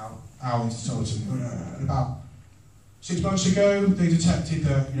radiate out into solar system. About 6 months ago, they detected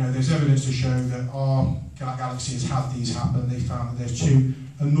that there's evidence to show that our galaxy has had these happen. They found that there's two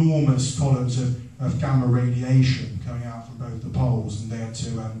enormous columns of gamma radiation coming out from both the poles, and they had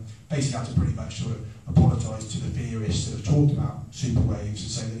to basically pretty much sort of apologise to the theorists that have talked about superwaves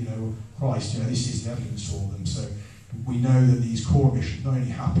and say that Christ, this is the evidence for them. So we know that these core emissions not only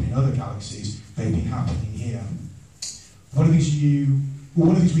happen in other galaxies, they've been happening here. One of the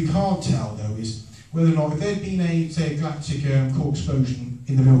things we can't tell though is whether or not if there'd been a galactic core explosion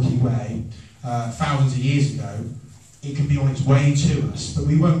in the Milky Way thousands of years ago, it could be on its way to us, but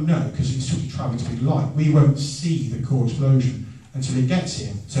we won't know because it's still travelling to speed of light. We won't see the core explosion until it gets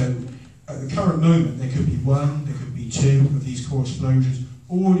here. So at the current moment, there could be one, there could be two of these core explosions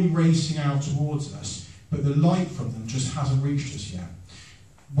already racing out towards us, but the light from them just hasn't reached us yet.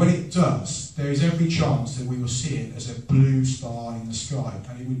 when it does, there is every chance that we will see it as a blue star in the sky,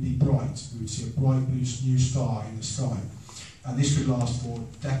 and it would be bright. We would see a bright blue new star in the sky. And this could last for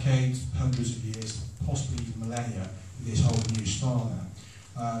decades, hundreds of years, possibly even millennia, with this whole new star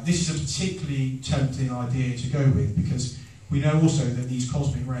now. This is a particularly tempting idea to go with, because we know also that these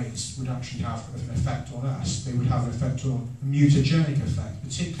cosmic rays would actually have an effect on us. They would have an effect on a mutagenic effect,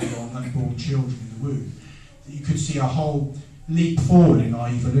 particularly on unborn children in the womb. You could see a whole leap forward in our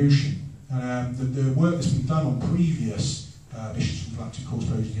evolution. The work that's been done on previous missions from galactic core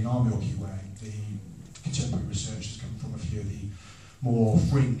explosions in our Milky Way, the contemporary research has come from a few of the more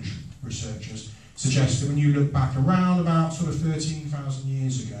fringe researchers, suggests that when you look back around about sort of 13,000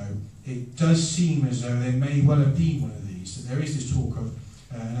 years ago, it does seem as though there may well have been one of these, that there is this talk of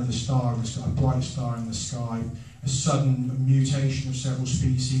another star in the sky, a bright star in the sky, a sudden mutation of several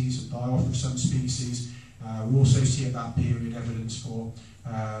species, a die-off of some species. We also see at that period evidence for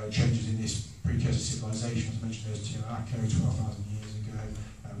changes in this precursor civilization. As mentioned, there's Tiahuanaco 12,000 years ago,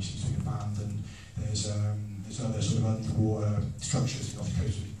 which seems to be abandoned. There's other sort of underwater structures off the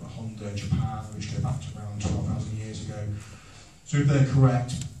coast of Honda, Japan, which go back to around 12,000 years ago. So if they're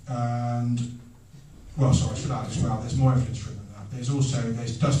correct, and, well, sorry, for that as well, there's more evidence for it than that.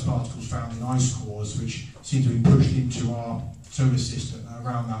 There's dust particles found in ice cores which seem to have been pushed into our solar system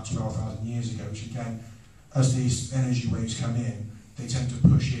around that 12,000 years ago, which again, as these energy waves come in, they tend to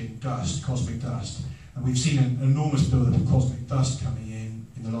push in dust, cosmic dust. And we've seen an enormous buildup of cosmic dust coming in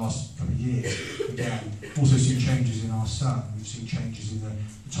the last couple of years. Again, also seen changes in our sun. We've seen changes in the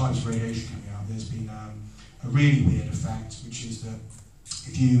types of radiation coming out. There's been a really weird effect, which is that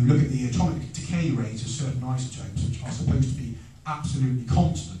if you look at the atomic decay rates of certain isotopes, which are supposed to be absolutely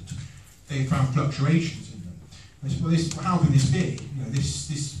constant, they found fluctuations in them. Well, how can this be? You know,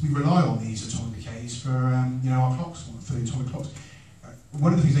 we rely on these atomic decays for our clocks, for the atomic clocks.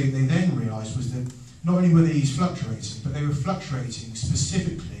 One of the things they then realised was that not only were these fluctuating, but they were fluctuating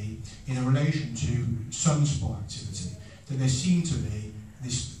specifically in a relation to sunspot activity. That there seemed to be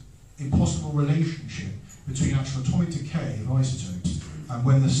this impossible relationship between actual atomic decay of isotopes and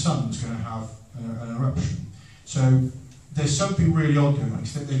when the sun was going to have an eruption. So there's something really odd going on,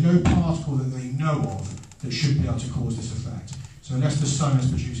 except there's no particle that they know of that should be able to cause this effect. So unless the sun is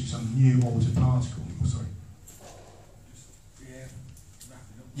producing some new altered particle, sorry.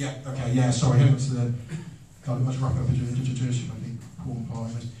 Yeah, okay, yeah, sorry, I went to the, let's wrap up into I think, important part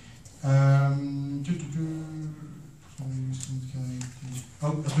of it. I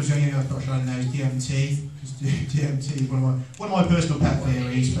suppose the only other thought I should add there is DMT, because DMT, one of my personal pet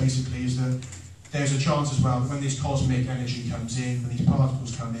theories, basically, is that there's a chance as well that when this cosmic energy comes in, when these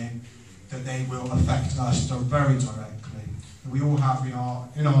particles come in, that they will affect us very directly. And we all have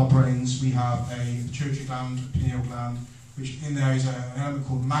in our brains, we have a pituitary gland, a pineal gland, which in there is an element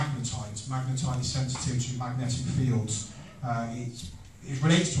called magnetite. Magnetite is sensitive to magnetic fields. It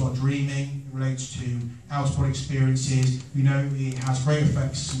relates to our dreaming, it relates to out-of-body experiences. We know it has great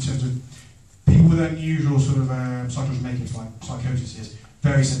effects in terms of people with unusual sort of psychological makeups, like psychosis,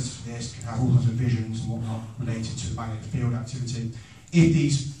 very sensitive to this, can have all kinds of visions and whatnot related to the magnetic field activity. If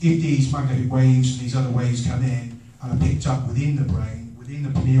these magnetic waves and these other waves come in and are picked up within the brain, within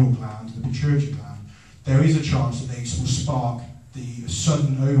the pineal gland, the pituitary gland, there is a chance that they will spark the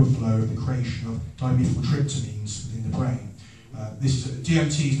sudden overflow of the creation of dimethyltryptamines within the brain.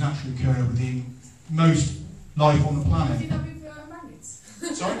 DMTs naturally occur within most life on the planet. Could we do that with magnets?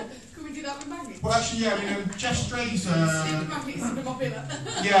 Sorry? Could we do that with magnets? Well, actually, yeah. I mean, Jeff Stray's. Yeah,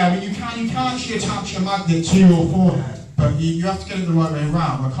 I mean, you can actually attach a magnet to your forehead, but you have to get it the right way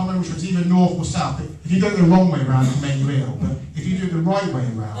around. I can't remember which one's either north or south. But if you go the wrong way around, it can make you ill. But if you do it the right way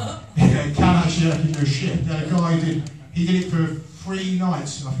around, it can actually give you a shift. A guy did it for 3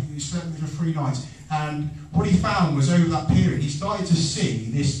 nights. I think he slept for 3 nights. And what he found was over that period, he started to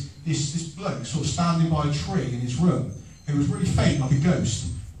see this bloke sort of standing by a tree in his room. It was really faint, like a ghost.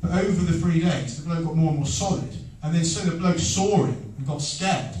 But over the 3 days, the bloke got more and more solid. And then so the bloke saw him and got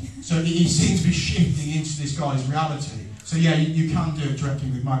scared. So he seemed to be shifting into this guy's reality. So yeah, you can do it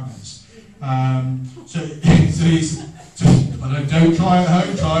directly with magnets. Don't try it at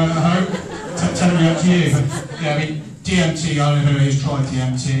home, try it at home. Totally up to you. But, yeah, I mean, DMT, I don't know who's tried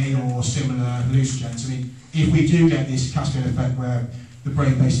DMT or similar hallucinogens. I mean, if we do get this cascade effect where the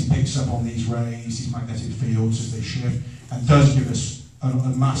brain basically picks up on these rays, these magnetic fields as they shift, and does give us a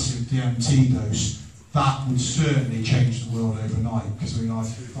massive DMT dose, that would certainly change the world overnight. Because I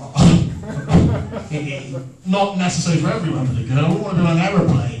mean, not necessarily for everyone, but I wouldn't want to be on an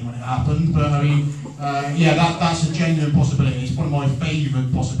aeroplane when it happened, but I mean, yeah, that's a genuine possibility. It's one of my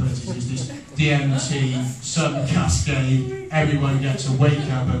favourite possibilities, is this DMT, sun cascade, everyone gets a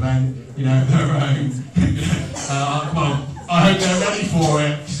wake-up event, you know, their own. Well, I hope they're ready for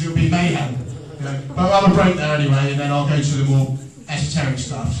it, because it'll be mayhem. You know. But I'll have a break there anyway, and then I'll go to the more esoteric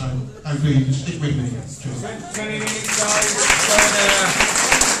stuff, so hopefully you can stick with me. Cheers. 20 minutes, guys.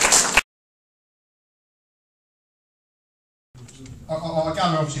 I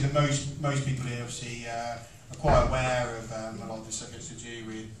gather obviously that most people here obviously are quite aware of a lot of the subjects to do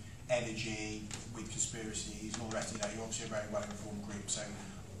with energy, with conspiracies, and all the rest. You know, you're obviously a very well-informed group, so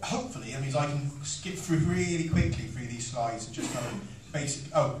hopefully that means I can skip through really quickly through these slides and just kind of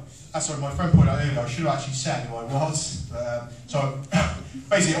basic. Oh, sorry, my friend pointed out earlier. I should have actually said who I was. So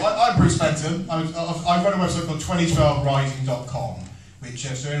basically, I'm Bruce Fenton. I run a website called 2012rising.com, which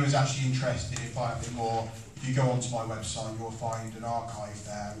so anyone who's actually interested in finding a bit more. If you go onto my website, you'll find an archive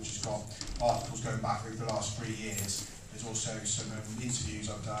there which has got articles going back over the last 3 years. There's also some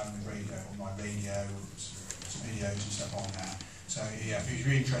interviews I've done with radio, online radio, some videos and stuff on there. So yeah, if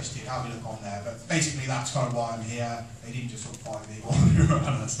you're interested, have a look on there. But basically that's kind of why I'm here. They didn't just sort of find me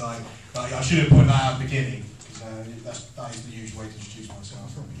around that side. But I should have put that at the beginning, because that is the usual way to introduce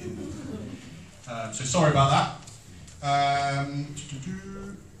myself from the beginning. So sorry about that.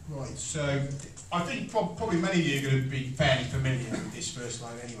 Right, so I think probably many of you are going to be fairly familiar with this first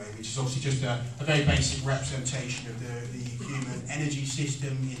slide anyway, which is obviously just a very basic representation of the human energy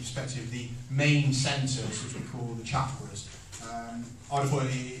system in perspective of the main centres, which we call the chakras. I'd thought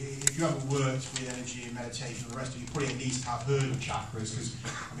if you haven't worked with energy and meditation and the rest of you, probably at least have heard of chakras, because,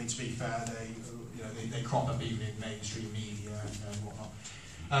 I mean, to be fair, they crop up even in mainstream media and whatnot.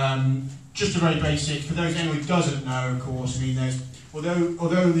 Just a very basic, for those anyone who doesn't know, of course, I mean,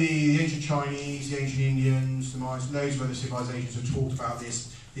 although the ancient Chinese, the ancient Indians, the Mayans, loads of other civilizations have talked about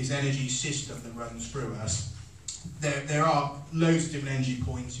this energy system that runs through us, there are loads of different energy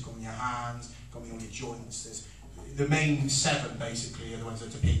points. You've got on your hands, you've got on your joints. The main 7 basically are the ones that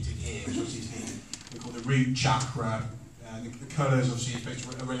are depicted here, which obviously is we call the root chakra. The colours obviously are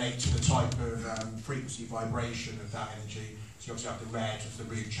supposed to relate to the type of frequency vibration of that energy. So you obviously have the red for the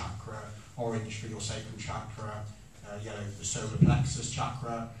root chakra, orange for your sacral chakra, yellow for the solar plexus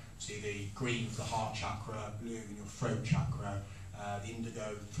chakra, see the green for the heart chakra, blue in your throat chakra, the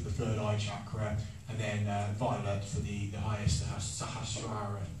indigo for the third eye chakra, and then violet for the highest, the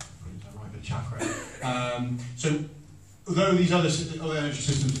Sahasrara chakra. So although these other energy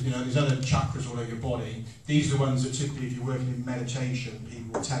systems, you know, these other chakras all over your body, these are the ones that typically, if you're working in meditation,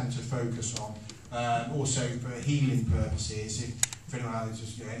 people tend to focus on. Also for healing purposes, if anyone has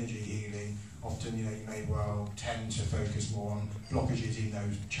just energy healing, often you may well tend to focus more on blockages in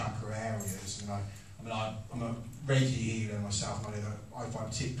those chakra areas. And I'm a Reiki healer myself, and I know that I find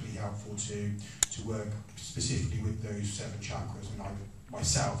it particularly helpful to work specifically with those 7 chakras. And I would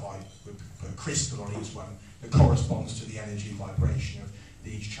put a crystal on each one that corresponds to the energy vibration of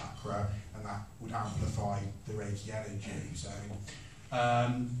each chakra, and that would amplify the Reiki energy. So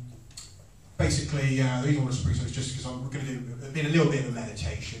basically, the reason I want to speak is just because I'm going to do a little bit of a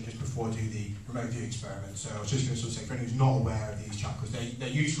meditation just before I do the remote view experiment. So I was just going to sort of say, for anyone who's not aware of these chakras, they're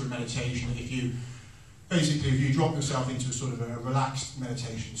useful in meditation. If you drop yourself into a sort of a relaxed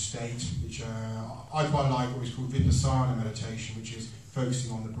meditation state, which I quite like what is called Vipassana meditation, which is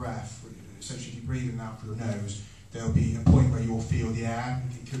focusing on the breath. Essentially, if you're breathing out through your nose, there'll be a point where you'll feel the air.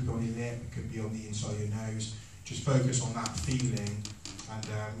 It could be on your lip, it could be on the inside of your nose. Just focus on that feeling,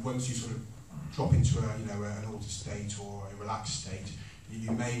 and once you sort of drop into an altered state or a relaxed state,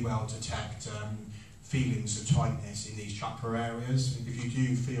 you may well detect feelings of tightness in these chakra areas. And if you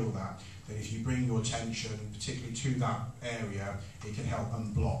do feel that, then if you bring your attention particularly to that area, it can help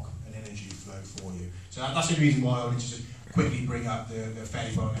unblock an energy flow for you. So that's the reason why I wanted to quickly bring up the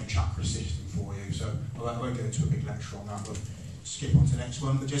fairly well-known chakra system for you. So I won't go into a big lecture on that, we'll skip on to the next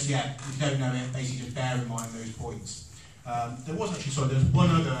one. But just, if you don't know it, basically just bear in mind those points. There was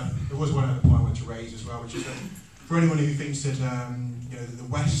one other point I wanted to raise as well, which is that for anyone who thinks that the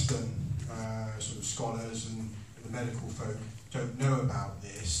Western sort of scholars and the medical folk don't know about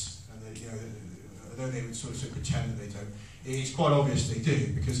this, and that, although they would sort of pretend that they don't, it's quite obvious they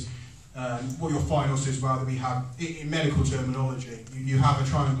do, because what you'll find also as well that we have in medical terminology, you have a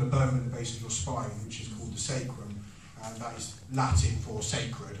triangular bone at the base of your spine, which is called the sacrum, and that is Latin for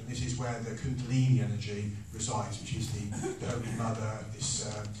sacred, and this is where the Kundalini energy resides, which is the Holy Mother, this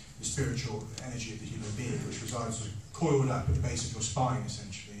the spiritual energy of the human being, which resides sort of coiled up at the base of your spine,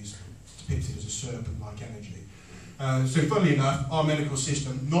 essentially, is depicted as a serpent-like energy. So funnily enough, our medical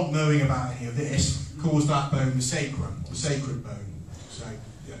system, not knowing about any of this, calls that bone the sacrum, the sacred bone. So,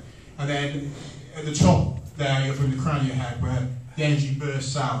 yeah. And then at the top there, from the crown of your head, where the energy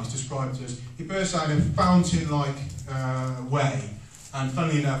bursts out. It's described as, it bursts out in a fountain-like way. And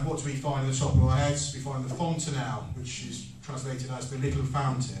funnily enough, what do we find at the top of our heads? We find the fontanelle, which is translated as the little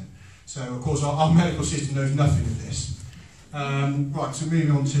fountain. So, of course, our medical system knows nothing of this. Right, so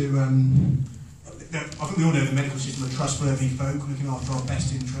moving on to, I think we all know the medical system are trustworthy folk looking after our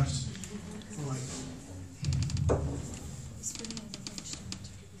best interests. Right.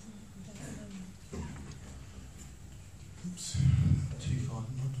 Oops, too far.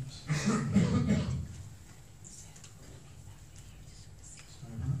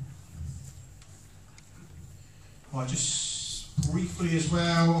 Right, just briefly as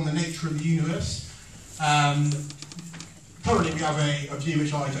well on the nature of the universe. Currently we have a view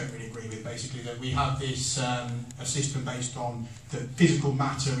which I don't really agree with, basically, that we have this a system based on that physical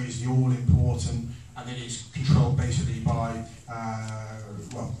matter is the all-important and that it's controlled basically by,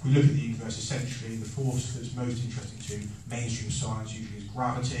 well, we look at the universe essentially, the force that's most interesting to mainstream science usually is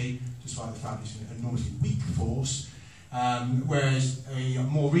gravity, despite the fact it's an enormously weak force. Whereas a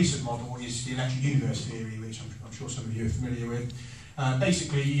more recent model is the electric universe theory, which I'm sure some of you are familiar with.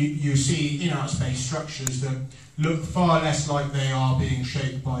 Basically, you see in our space structures that look far less like they are being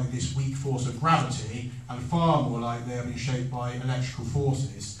shaped by this weak force of gravity and far more like they are being shaped by electrical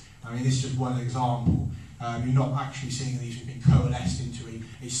forces. I mean, this is just one example. You're not actually seeing these being coalesced into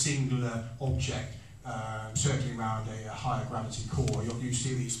a singular object circling around a higher gravity core. You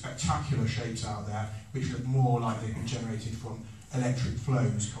see these spectacular shapes out there which look more like they've been generated from electric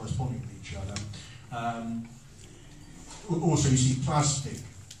flows corresponding with each other. Also, you see plastic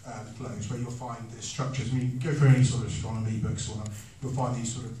flows where you'll find the structures. I mean, go through any sort of astronomy books, or you'll find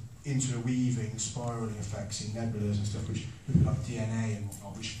these sort of interweaving, spiraling effects in nebulas and stuff, which look like DNA and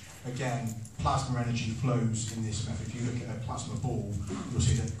whatnot, which, again, plasma energy flows in this method. If you look at a plasma ball, you'll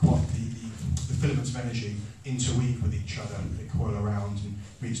see that quite the filaments of energy interweave with each other. They coil around and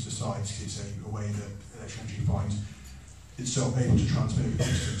reach the sides because it's a way that electric energy finds itself able to transmit over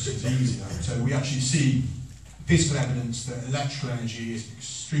distances easier. So we actually see physical evidence that electrical energy is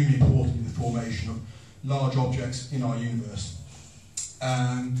extremely important in the formation of large objects in our universe.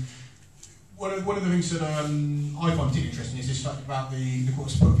 One of the things that I find particularly interesting is this fact about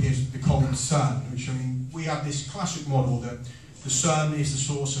what's put here is the cold sun, which, I mean, we have this classic model that the sun is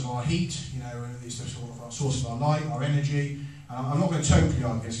the source of our heat, you know, is the sort of our source of our light, our energy. I'm not going to totally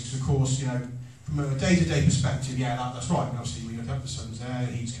argue this because, of course, you know, from a day-to-day perspective, yeah, that's right. And obviously, we look up, the sun's there,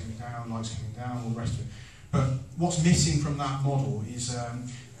 the heat's coming down, light's coming down, all the rest of it. But what's missing from that model is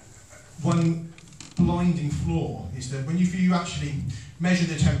one blinding flaw, is that when you actually measure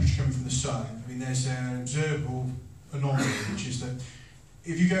the temperature coming from the sun, I mean, there's an observable anomaly, which is that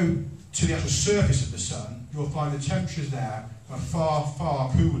if you go to the actual surface of the sun, you'll find the temperatures there are far,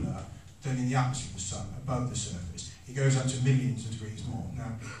 far cooler than in the atmosphere of the sun, above the surface. It goes up to millions of degrees more.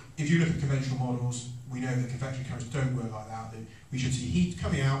 Now, if you look at conventional models, we know that convective currents don't work like that. That we should see heat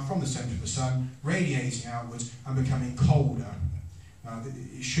coming out from the centre of the sun, radiating outwards and becoming colder.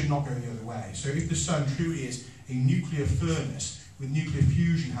 It should not go the other way. So if the sun truly is a nuclear furnace with nuclear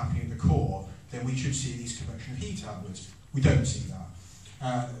fusion happening at the core, then we should see these convection of heat outwards. We don't see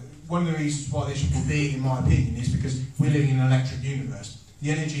that. One of the reasons why this will be, in my opinion, is because we're living in an electric universe.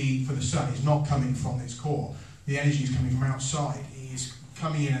 The energy for the sun is not coming from its core. The energy is coming from outside. It is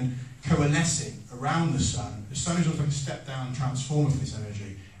coming in and coalescing around the sun. The sun is almost like a step-down transformer for this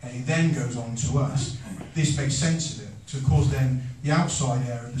energy, and it then goes on to us. This makes sense of it. So, of course, then the outside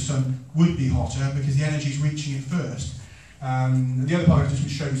air of the sun would be hotter because the energy is reaching it first. The other part of this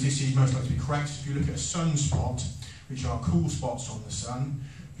which shows this is most likely to be correct. If you look at a sunspot, which are cool spots on the sun,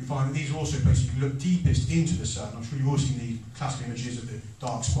 you find that these are also places you can look deepest into the sun. I'm sure you've all seen the classical images of the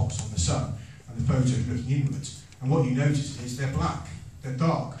dark spots on the sun and the photos looking inwards. And what you notice is they're black, they're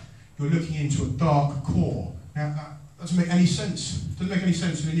dark. You're looking into a dark core. Now, that doesn't make any sense. It doesn't make any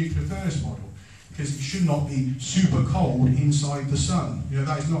sense in a nuclear furnace model, because it should not be super cold inside the sun. You know,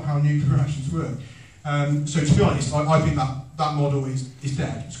 that is not how nuclear reactions work. So to be honest, I think that model is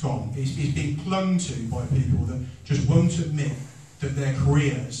dead, it's gone. It's being clung to by people that just won't admit that their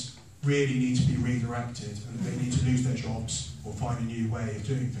careers really need to be redirected and that they need to lose their jobs or find a new way of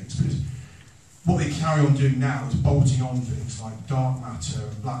doing things. Because what they carry on doing now is bolting on things like dark matter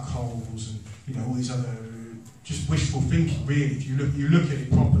and black holes and, you know, all these other just wishful thinking, really, if you look at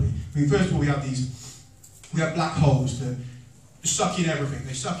it properly. I mean, first of all, we have black holes that suck in everything.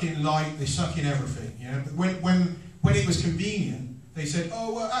 They suck in light, they suck in everything, you know. But when it was convenient, they said,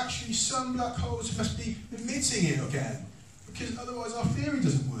 oh, well, actually, some black holes must be emitting it again, because otherwise our theory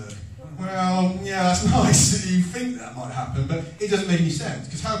doesn't work. Well, yeah, that's nice that you think that might happen, but it doesn't make any sense,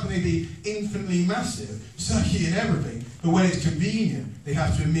 because how can they be infinitely massive, sucking in everything, But when it's convenient, they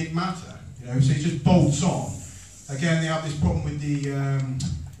have to emit matter, you know, so it just bolts on. Again, they have this problem with the,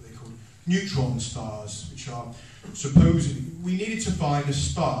 what they call neutron stars, which are supposedly, we needed to find a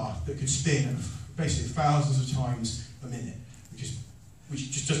star that could spin at basically thousands of times a minute,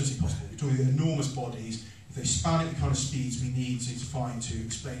 which just doesn't seem possible. We're talking about enormous bodies. If they span at the kind of speeds we need to find to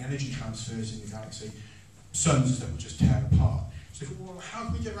explain energy transfers in the galaxy, suns that will just tear apart. So, well, how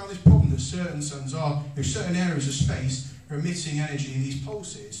can we get around this problem that certain suns are, certain areas of space are emitting energy in these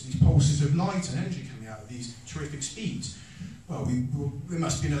pulses of light and energy coming out at these terrific speeds? Well, there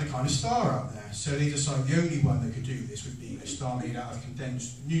must be another kind of star out there. So they decided the only one that could do this would be a star made out of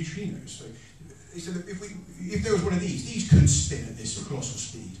condensed neutrinos. So they said that if there was one of these could spin at this colossal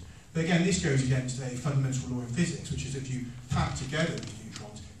speed. But again, this goes against a fundamental law in physics, which is if you pack together these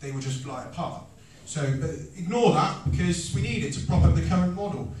neutrons, they will just fly apart. So ignore that, because we need it to prop up the current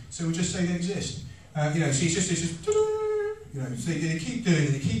model. So we'll just say they exist. You know, so it's just you know, so they keep doing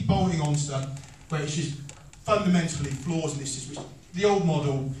it, they keep bolting on stuff, where it's just fundamentally flaws in this system. The old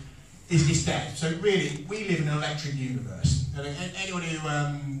model is dead. So really, we live in an electric universe. And anyone who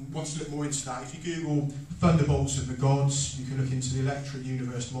wants to look more into that, if you Google Thunderbolts of the Gods, you can look into the electric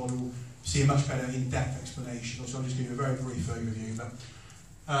universe model, see a much better in-depth explanation. So I'm just giving you a very brief overview. But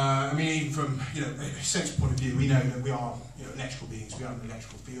I mean, even from a sense point of view, we know that we are electrical beings. We have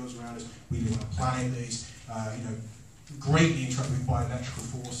electrical fields around us. We live on a planet that is greatly interacted by electrical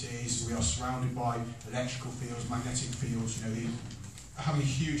forces. We are surrounded by electrical fields, magnetic fields. They have a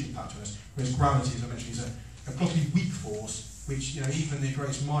huge impact on us. Whereas gravity, as I mentioned, is a colossally weak force, which even the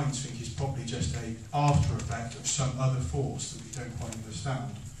greatest minds think is probably just an after effect of some other force that we don't quite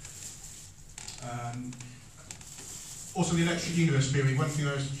understand. Also, the electric universe theory, one thing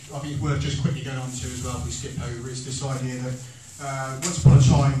I think is worth just quickly going on to as well, if we skip over, is this idea that once upon a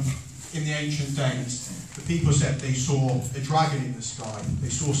time, in the ancient days, the people said they saw a dragon in the sky. They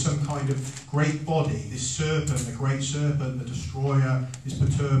saw some kind of great body, this serpent, the great serpent, the destroyer, this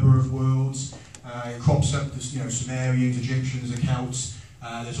perturber of worlds. It crops up, Sumerians, Egyptians, the Celts.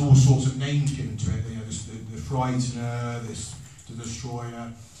 There's all sorts of names given to it. There's the Frightener, the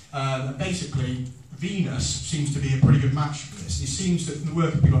destroyer. And basically, Venus seems to be a pretty good match for this. It seems that from the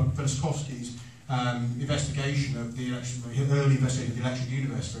work of people like Velikovsky's investigation of the early investigation of the electric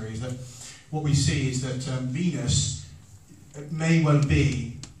universe theory, is that what we see is that Venus may well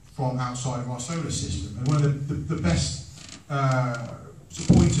be from outside of our solar system. And one of the best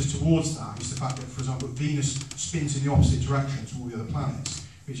pointers towards that is the fact that, for example, Venus spins in the opposite direction to all the other planets,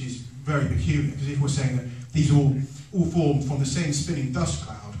 which is very peculiar, because if we're saying that these all formed from the same spinning dust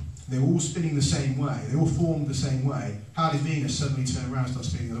cloud, they were all spinning the same way, they all formed the same way, how did Venus suddenly turn around and start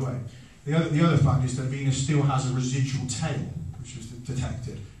spinning the other way? The other fact is that Venus still has a residual tail, which was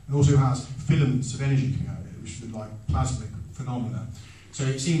detected, and also has filaments of energy coming out of it, which are like plasmic phenomena. So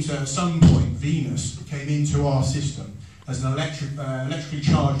it seems that at some point Venus came into our system as an electrically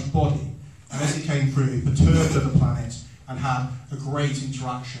charged body, and as it came through, it perturbed other planets and had a great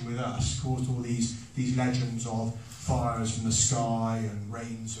interaction with us, caused all these legends of fires from the sky and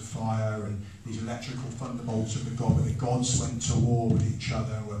rains of fire and these electrical thunderbolts of the god, where the gods went to war with each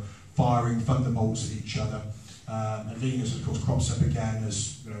other and were firing thunderbolts at each other. And Venus, of course, crops up again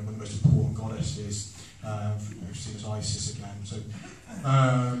as one of the most important goddesses, seen as Isis again. So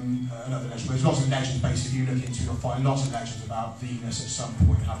another legend. There's lots of legends. Basically, if you look into, you'll find lots of legends about Venus at some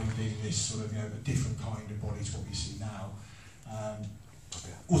point having been this sort of a different kind of body to what we see now.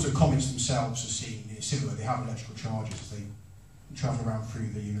 Also, comets themselves are seen similar. They have electrical charges as they travel around through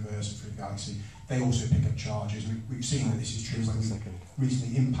the universe and through the galaxy. They also pick up charges. We've seen that this is true when we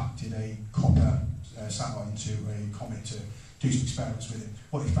recently impacted a copper satellite into a comet to do some experiments with it.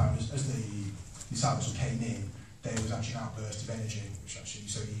 What they found is, as the satellites came in, there was actually an outburst of energy, which actually,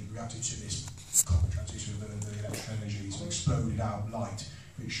 so he reacted to this copper transducer with the electrical energies and exploded out light.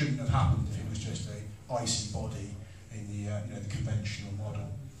 But it shouldn't have happened if it was just an icy body in the conventional model.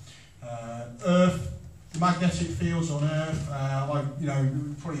 Earth, the magnetic fields on Earth,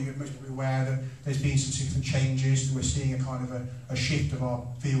 probably most people are aware that there's been some significant changes. We're seeing a kind of a shift of our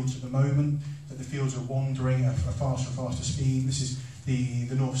fields at the moment, that the fields are wandering at a faster and faster speed. This is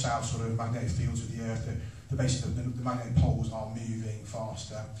the north-south sort of magnetic fields of the Earth. Basically, the magnetic poles are moving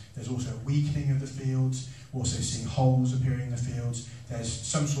faster. There's also a weakening of the fields. We're also seeing holes appearing in the fields. There's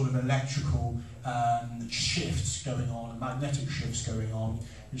some sort of electrical shifts going on, magnetic shifts going on,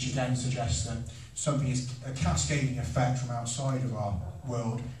 which again suggests that something is a cascading effect from outside of our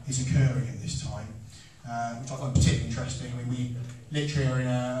world is occurring at this time, which I find particularly interesting. I mean, we literally are in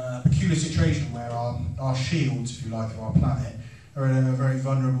a peculiar situation where our shields, if you like, of our planet are in a very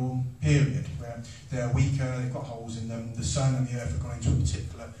vulnerable period where they're weaker, they've got holes in them, the sun and the earth have gone into a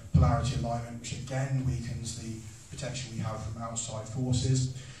particular polarity alignment, which again weakens the protection we have from outside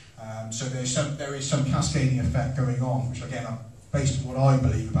forces. So there is some cascading effect going on, which again, based on what I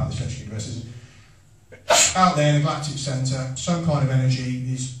believe about the celestial universe, is out there in the galactic centre, some kind of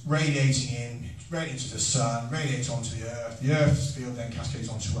energy is radiating to the sun, radiates onto the Earth's field then cascades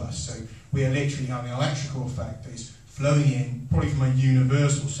onto us. So we are literally having an electrical effect that is flowing in, probably from a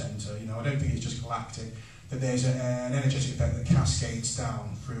universal centre. You know, I don't think it's just galactic, that there's an energetic effect that cascades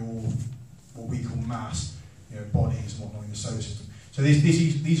down through all what we call mass, you know, bodies and whatnot in the solar system. So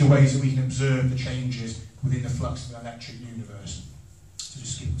these are ways that we can observe the changes within the flux of the electric universe. So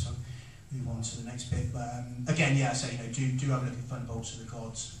just skip on, move on to the next bit. But again, yeah, so you know, do have a look at Thunderbolts of the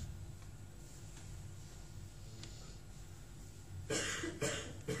Gods.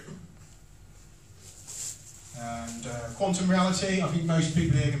 And quantum reality, I think most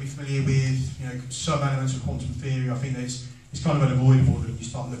people here are going to be familiar with, you know, some elements of quantum theory. I think that it's kind of unavoidable that you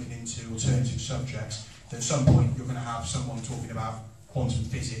start looking into alternative subjects, that at some point you're going to have someone talking about quantum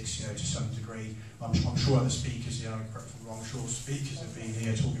physics, you know, to some degree. I'm sure other speakers, you know, correct me if I'm wrong, I'm sure speakers have been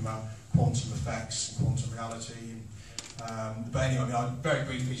here talking about quantum effects and quantum reality. But anyway, I mean, I'll very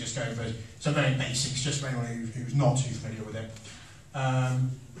briefly just go over some very basics, just for anyone who's not too familiar with it.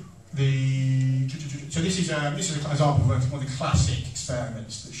 So this is an example of one of the classic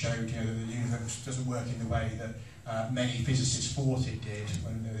experiments that showed, you know, that the universe doesn't work in the way that many physicists thought it did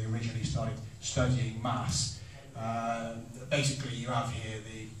when they originally started studying mass. Basically, you have here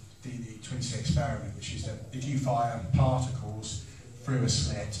the twin slit experiment, which is that if you fire particles through a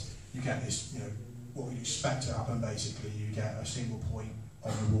slit, you get this, you know, what we'd expect to happen. Basically, you get a single point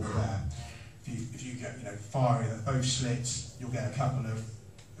on the wall there. If you get, you know, firing at both slits, you'll get a couple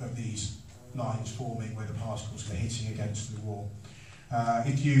of these lines forming where the particles are hitting against the wall.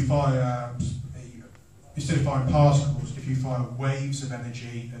 If you fire, instead of firing particles, if you fire waves of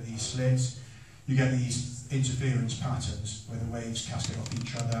energy at these slits, you get these interference patterns where the waves cascade off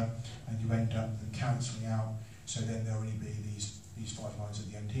each other and you end up cancelling out, so then there'll only be these 5 lines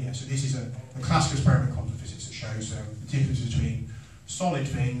at the end here. So this is a classical experiment in quantum physics that shows the difference between solid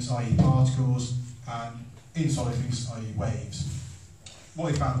things, i.e. particles, and insolid things, i.e. waves.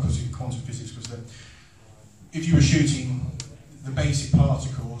 What we found because of quantum physics was that if you were shooting the basic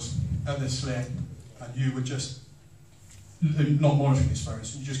particles at the slit and you were just not monitoring the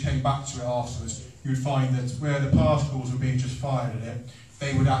experiments, and you just came back to it afterwards, you would find that where the particles were being just fired at it,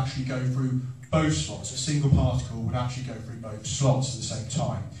 they would actually go through both slots. A single particle would actually go through both slots at the same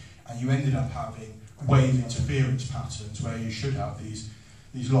time, and you ended up having wave interference patterns where you should have these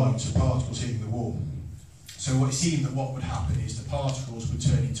lines of particles hitting the wall. So what it seemed that what would happen is the particles would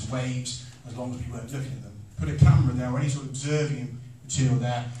turn into waves as long as we weren't looking at them. Put a camera there or any sort of observing material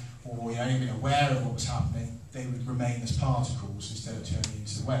there, or, you know, anyone aware of what was happening, they would remain as particles instead of turning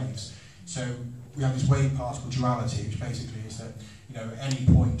into waves. So we have this wave-particle duality, which basically is that, you know, at any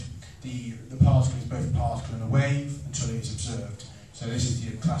point the particle is both a particle and a wave until it is observed. So this is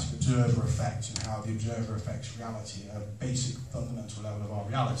the classic observer effect and how the observer affects reality, a basic fundamental level of our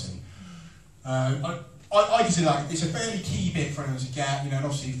reality. I consider that it's a fairly key bit for anyone to get, you know, and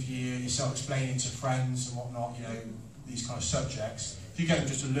obviously if you're self-explaining to friends and whatnot, you know, these kind of subjects, if you get them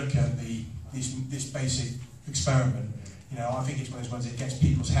just to look at this basic experiment, you know, I think it's one of those ones that gets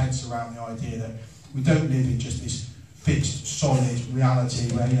people's heads around the idea that we don't live in just this fixed, solid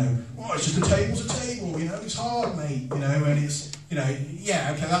reality where, you know, oh, it's just a table's a table, you know, it's hard, mate, you know, and it's, you know,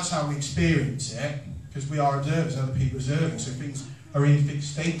 yeah, okay, that's how we experience it, because we are observers, other people observing, so things are in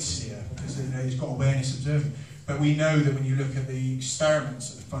fixed states here, because, you know, it's got awareness observing. But we know that when you look at the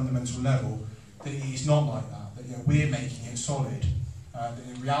experiments at the fundamental level, that it's not like that, that, you know, we're making it solid, that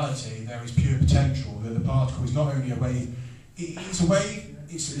in reality there is pure potential, that the particle is not only a wave, it's a wave,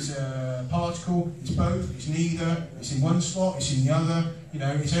 it's a particle, it's both, it's neither, it's in one slot, it's in the other, you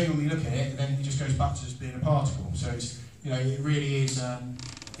know, it's only when we look at it, and then it just goes back to just being a particle. So it's, you know, it really is,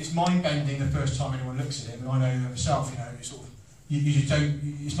 it's mind-bending the first time anyone looks at it, but I know myself, you know, it's sort of, you just don't,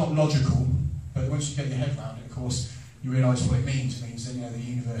 it's not logical, but once you get your head around it, of course, you realise what it means. It means that, you know, the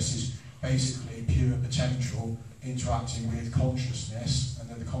universe is basically pure potential interacting with consciousness, and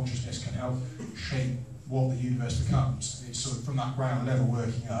that the consciousness can help shape what the universe becomes. It's sort of from that ground level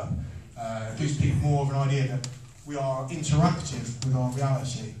working up. It gives people more of an idea that we are interactive with our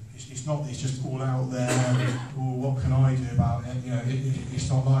reality. It's not that it's just all out there, or what can I do about it? You know, it's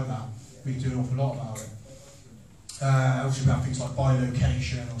not like that. We can do an awful lot about it. Also about things like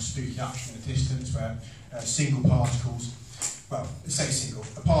bilocation or spooky action at a distance, where single particles well, let's say single.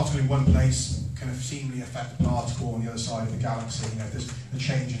 A particle in one place can seemingly affect a particle on the other side of the galaxy. You know, if there's a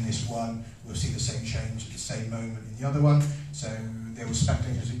change in this one, we'll see the same change at the same moment in the other one. So they will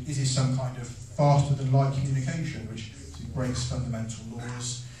speculate, is this some kind of faster than light communication, which breaks fundamental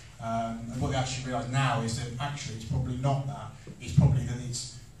laws? And what they actually realise now is that actually it's probably not that. It's probably that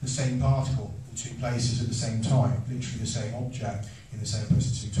it's the same particle in two places at the same time, literally the same object in the same place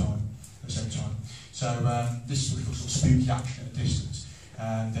at the same time. So this is what we call sort of spooky action at a distance.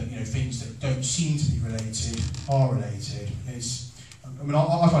 That, you know, things that don't seem to be related are related. I mean,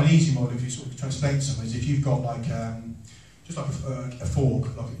 I find an easy model if you sort of try to explain to someone is if you've got like just like a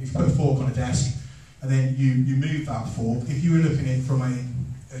fork, like if you put a fork on a desk and then you move that fork. If you were looking at it from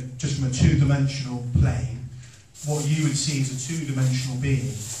just from a two-dimensional plane, what you would see as a two-dimensional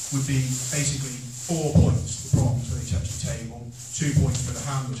being would be basically 4 points, the prongs where they touch the table, 2 points for the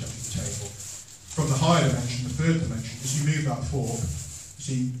handle touching the table. From the higher dimension, the third dimension, as you move that fork, you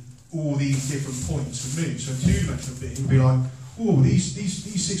see all these different points would move. So a two-dimensional being would be like, oh, these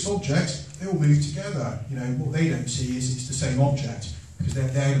 6 objects, they all move together. You know, what they don't see is it's the same object, because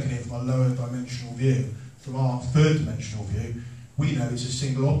they're looking at it from a lower dimensional view. From our third dimensional view, we know it's a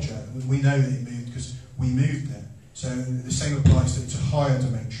single object, and we know that it moved because we moved it. So the same applies to higher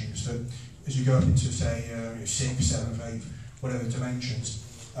dimensions, that as you go up into, say, 6, 7, 8, whatever dimensions,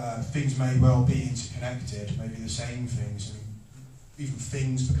 things may well be interconnected, maybe the same things. I mean, even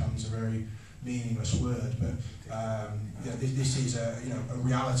things becomes a very meaningless word, but yeah, this is a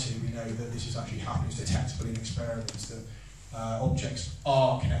reality. We know that this is actually happening. It's detectable in experiments that objects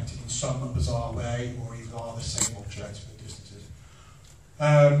are connected in some bizarre way, or even are the same object at distances.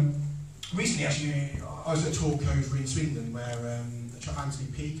 Recently, actually, I was at a talk over in Sweden where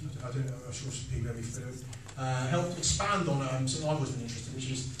Anthony Peake, I don't know, I'm sure some people are familiar with, helped expand on something I wasn't interested in, which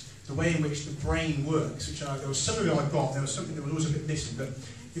is the way in which the brain works. Which there was some of it I got, there was something that was always a bit missing. But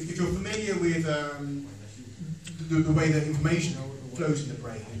if you're familiar with the way that information flows in the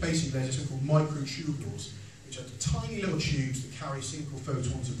brain, basically there's something called microtubules, which are tiny little tubes that carry single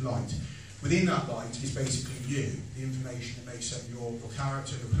photons of light. Within that light is basically you, the information that makes up your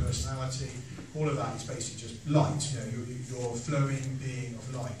character, your personality. All of that is basically just light, your flowing being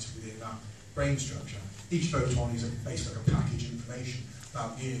of light within that brain structure. Each photon is basically like a package of information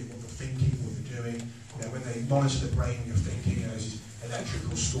about you, what you're thinking, what you're doing. When they monitor the brain, you're thinking, there's these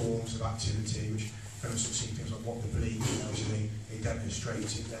electrical storms of activity, which kind of sort of see things like what they believe, so they demonstrate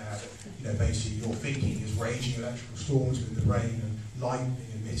it there. That, basically your thinking is raging electrical storms within the brain and light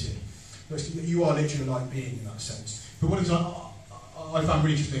being emitted. You are literally a light being in that sense. But what I found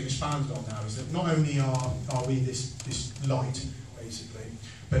really interesting expanded on now is that not only are we this light, basically,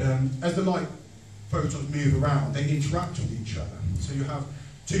 but as the light photons move around, they interact with each other. So you have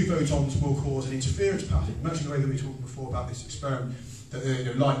 2 photons will cause an interference pattern, much in the way that we talked before about this experiment,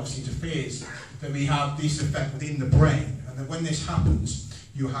 that light obviously interferes, that we have this effect within the brain, and that when this happens,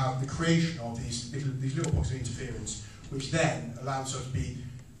 you have the creation of these little pockets of interference, which then allows us to be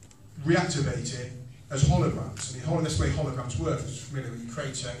reactivated as holograms. I mean, that's the way holograms work. Really, you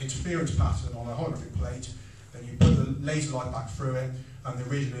create an interference pattern on a holographic plate, then you put the laser light back through it, and the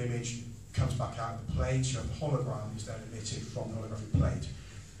original image comes back out of the plate. So the hologram is then emitted from the holographic plate.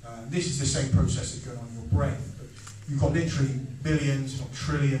 This is the same process that's going on in your brain. But you've got literally billions, if not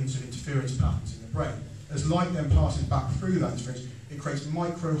trillions, of interference patterns in the brain. As light then passes back through that interference, it creates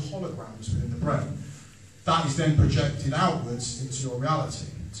micro holograms within the brain. That is then projected outwards into your reality.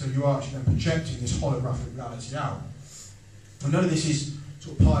 So you are actually then projecting this holographic reality out. Well, none of this is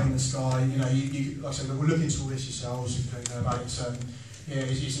sort of pie in the sky. You like I said, we're looking into all this yourselves. If you don't know about it,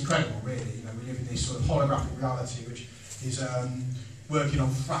 it's incredible, really. We live in this sort of holographic reality, which is working on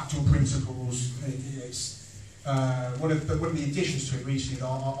fractal principles. It's one of the additions to it recently that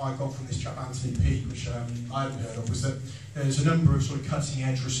I got from this chap Anthony Peake, which I hadn't heard of, was that there's a number of sort of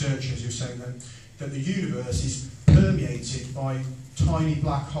cutting-edge researchers who are saying that the universe is permeated by tiny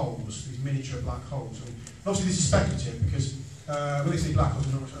black holes, these miniature black holes. I mean, obviously this is speculative because when they say black holes,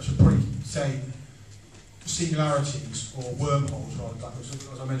 I should probably say singularities or wormholes rather than black holes.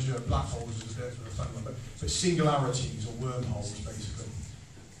 As I mentioned, black holes is a bit of a fun one, but singularities or wormholes basically.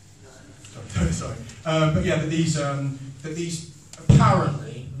 Sorry. But yeah, that these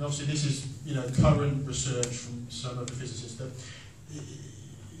apparently, and obviously this is current research from some of the physicists,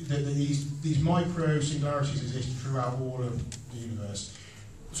 that these micro singularities exist throughout all of the universe.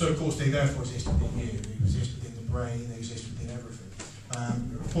 So of course they therefore exist within you, they exist within the brain, they exist within everything.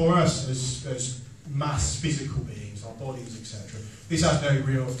 For us as mass physical beings, our bodies, etc., this has no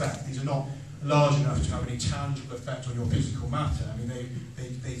real effect. These are not large enough to have any tangible effect on your physical matter. I mean,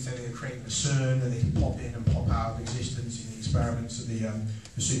 they say they're creating a CERN and they can pop in and pop out of existence in the experiments of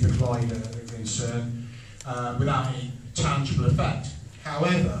the super collider in CERN without any tangible effect.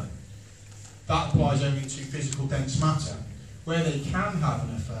 However, that applies only to physical dense matter. Where they can have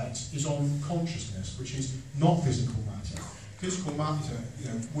an effect is on consciousness, which is not physical matter. Physical matter,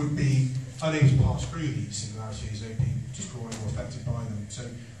 would be unable to pass through these singularities; they'd be destroyed or affected by them. So,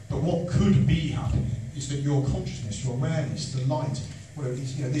 but what could be happening is that your consciousness, your awareness, the light,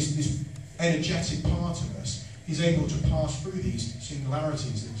 this energetic part of us is able to pass through these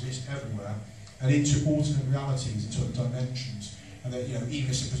singularities that exist everywhere and into alternate realities, into other dimensions. And that,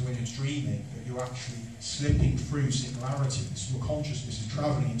 even as simple as when you're dreaming, that you're actually slipping through singularities. Your consciousness is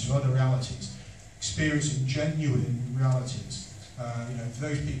travelling into other realities, experiencing genuine realities. For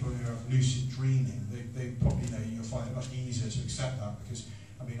those people who have lucid dreaming, they probably you'll find it much easier to accept that, because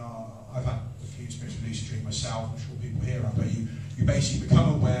I've had a few experiences with lucid dreaming myself. I'm sure people here have, but you basically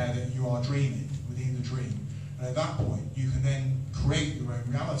become aware that you are dreaming within the dream, and at that point you can then create your own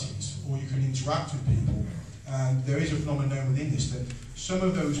realities, or you can interact with people. And there is a phenomenon within this that some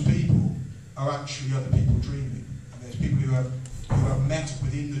of those people are actually other people dreaming. And there's people who have met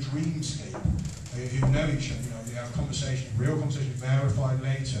within the dreamscape, who know each other. They have real conversation, verified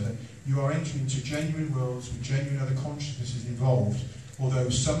later, that you are entering into genuine worlds with genuine other consciousnesses involved. Although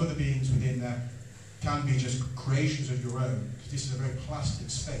some of the beings within there can be just creations of your own, because this is a very plastic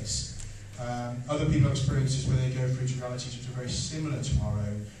space. Other people have experiences where they go through to realities which are very similar to our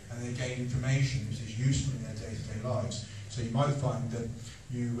own, and they gain information which is useful in their day-to-day lives. So you might find that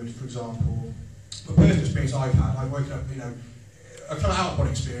you would, for example, a personal experience I've had, I've woken up, a kind of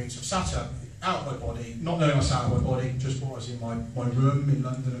out-of-body experience. I've sat up, out of my body, not knowing I sat out of my body, just what I was in my room in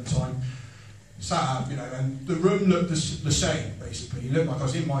London at the time. Sat up, and the room looked the same, basically. It looked like I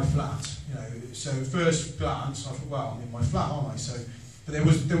was in my flat, So at first glance, I thought, well, I'm in my flat, aren't I? So, but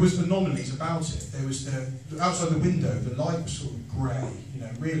there was anomalies about it. There was outside the window, the light was sort of grey,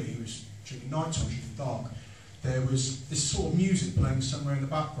 really it was during night time, it was dark. There was this sort of music playing somewhere in the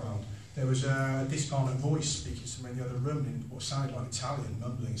background. There was a discarnate voice speaking somewhere in the other room in what sounded like Italian,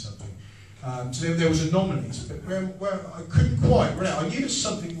 mumbling something. So there was anomalies, but where I couldn't quite relate. I knew that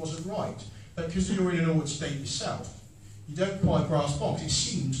something wasn't right, but because you're in an altered state yourself, you don't quite grasp on, because it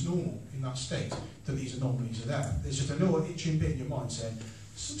seems normal in that state that these anomalies are there. There's just a little itching bit in your mind saying,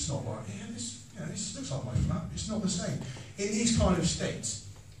 something's not right here, this looks like my flat, it's not the same. In these kind of states,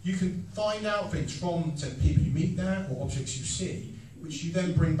 you can find out things from, say, the people you meet there, or objects you see, which you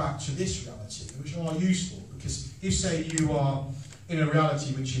then bring back to this reality, which are useful, because if, say, you are in a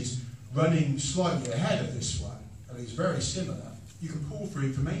reality which is running slightly ahead of this one, and is very similar, you can pull through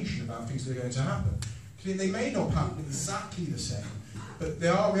information about things that are going to happen. Because they may not happen exactly the same, but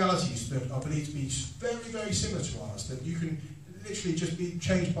there are realities that are believed to be very, very similar to ours, that you can literally just be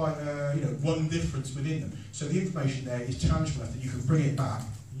changed by one difference within them. So the information there is tangible enough that you can bring it back,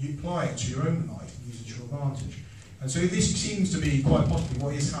 you apply it to your own life, and use it to your advantage. And so this seems to be quite possibly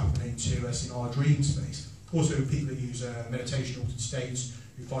what is happening to us in our dream space. Also, people who use meditation altered states,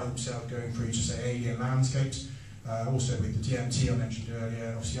 who find themselves going through to, say, alien landscapes. Also with the DMT I mentioned earlier,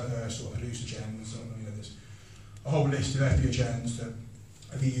 and obviously other sort of hallucinogens. There's a whole list of entheogens that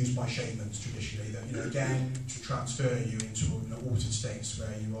have been used by shamans traditionally, that again to transfer you into altered states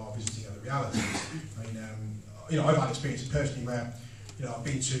where you are visiting other realities. I mean, I've had experiences personally where I've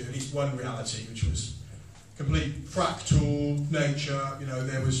been to at least one reality which was complete fractal nature.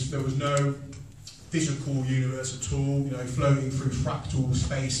 There was no physical universe at all. Floating through fractal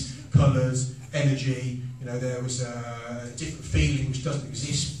space, colours, energy. There was a different feeling which doesn't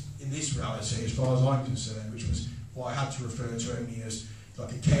exist in this reality as far as I'm concerned, which was what I had to refer to only as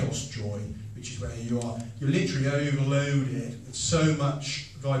like a chaos joy, which is where you're literally overloaded with so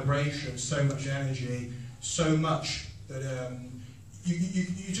much vibration, so much energy, so much that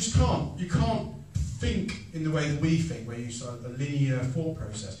you just can't think in the way that we think, where you start a linear thought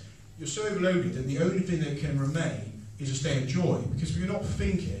process. You're so overloaded that the only thing that can remain is a state of joy, because if you're not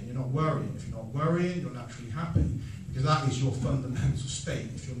thinking, you're not worrying. If you're not worrying, you're naturally happy, because that is your fundamental state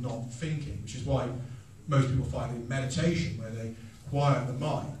if you're not thinking, which is why most people find in meditation, where they quiet the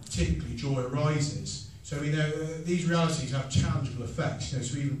mind, typically joy arises. So these realities have tangible effects.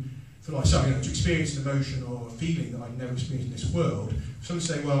 So even for myself, to experience an emotion or a feeling that I've never experienced in this world, some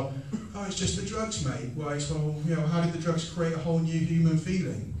say, well, it's just the drugs, mate. Well, how did the drugs create a whole new human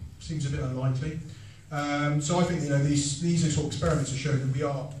feeling? Seems a bit unlikely. So I think these sort of experiments have shown that we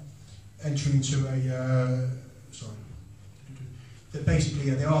are entering into that basically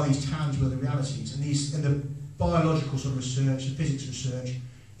there are these tangible other realities, and the biological sort of research, the physics research,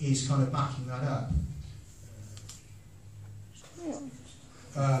 is kind of backing that up.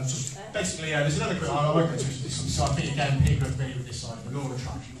 Basically, there's another quick. I won't go into this one. So I think again, people are familiar with this side of the law of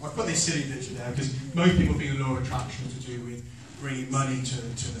attraction. I put this silly picture there because most people think the law of attraction to do with bringing money to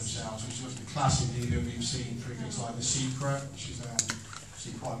themselves, which is the classically that we've seen through things like The Secret, which is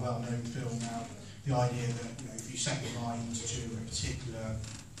obviously quite a well-known film now. The idea that if you set your mind to a particular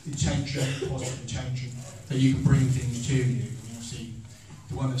intention, positive intention, that you can bring things to you. Obviously,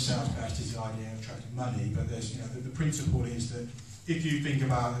 the one that sells best is the idea of attracting money, but there's the principle is that if you think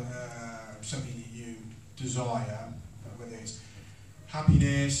about something that you desire, whether it's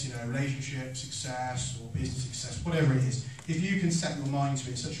happiness, relationship success or business success, whatever it is, if you can set your mind to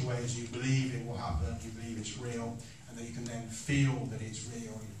it in such a way as you believe it will happen, you believe it's real, and that you can then feel that it's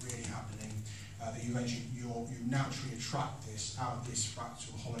real and it's really happening, that you naturally attract this out of this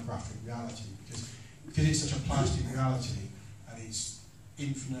fractal holographic reality because it's such a plastic reality and it's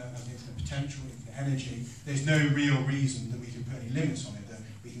infinite potential, infinite energy. There's no real reason that we can put any limits on it, that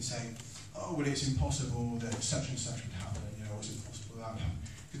we can say, oh, well, it's impossible that such and such would happen, or it's impossible that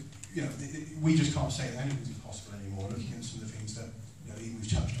would happen. We just can't say that anything's impossible anymore, looking at some of the things that even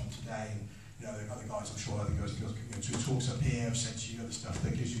we've touched on today. And, other guys, I'm sure other guys who talks up here have said to you other stuff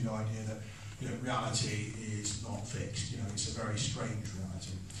that gives you the idea that reality is not fixed. It's a very strange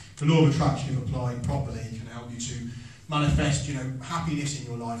reality. The law of attraction, if applied properly, can help you to manifest, happiness in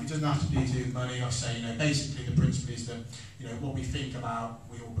your life. It doesn't have to be to do with money. I say, basically the principle is that, what we think about,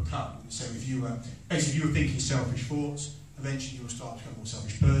 we all become. So if you were thinking selfish thoughts, eventually you will start to become a more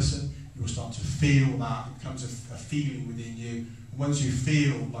selfish person. You will start to feel that. It becomes a feeling within you. And once you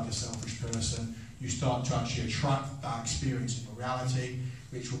feel like a selfish person, you start to actually attract that experience in your reality,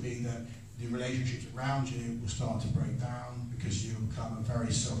 which will be that the relationships around you will start to break down because you become a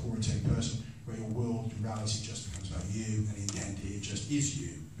very self-oriented person where your world, your reality just becomes about you, and in the end it just is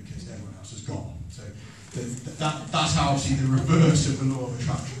you because everyone else has gone. So that's how obviously the reverse of the law of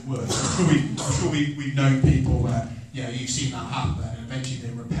attraction works. I'm sure we've known people where you've seen that happen and eventually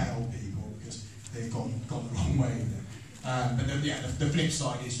they repel people because they've gone the wrong way with it. But the flip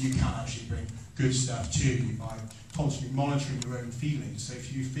side is you can actually bring good stuff to you by constantly monitoring your own feelings. So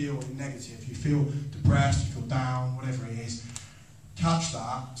if you feel negative, if you feel depressed, you feel down, whatever it is, catch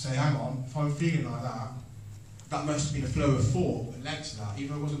that, say, hang on, if I'm feeling like that, that must have been a flow of thought that led to that. Even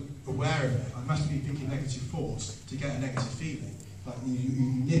though I wasn't aware of it, I must have been thinking negative thoughts to get a negative feeling. Like you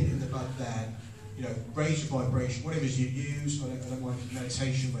nip it in the bud then, raise your vibration, whatever you use. I don't mind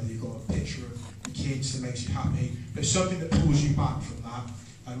meditation, whether you've got a picture of your kids that makes you happy, but something that pulls you back from that,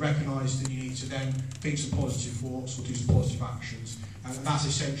 and recognise that you need to then think some positive thoughts or do some positive actions, and that's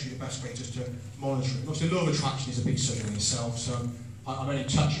essentially the best way just to monitor it. Obviously, the law of attraction is a big subject in itself, so I'm only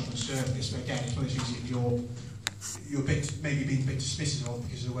touching on the surface, but again, it's one of those things that you're maybe being a bit dismissive of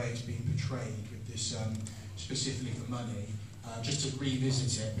because of the way it's being portrayed with this specifically for money, just to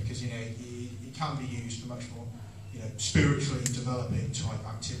revisit it because it can be used for much more spiritually developing type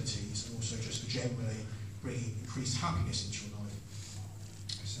activities and also just generally bringing increased happiness into your life.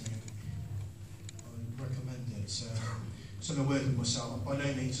 I recommend it. Something I'm working with myself. By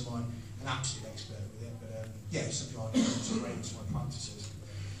no means am I an absolute expert with it, but it's something I integrate into my practices.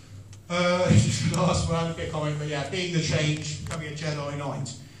 Just the last one, a bit of comment, but being the change, becoming a Jedi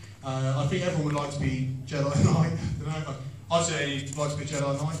Knight. I think everyone would like to be Jedi Knight. I'd say you'd like to be a Jedi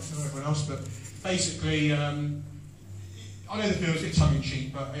Knight, I don't know everyone else, but basically, I know the film's a bit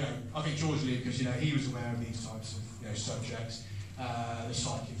tongue-in-cheek, but I think George Lucas, he was aware of these types of subjects, the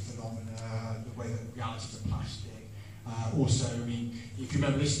psychic phenomena, the way that realities are plastic. Also, I mean, if you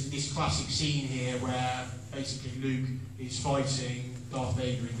remember this classic scene here where basically Luke is fighting Darth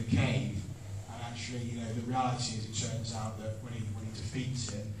Vader in the cave, and actually, the reality is, it turns out that when he defeats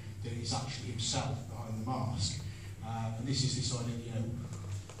him, that it's actually himself behind the mask. And this is this idea,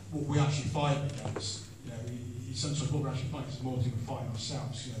 what we actually fight against. Sometimes what we're actually fighting is more than we fight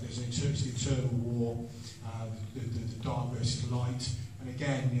ourselves. There's an eternal war, the dark versus light. And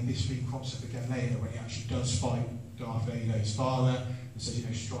again, this theme crops up again later when he actually does fight Darth Vader, his father, and says,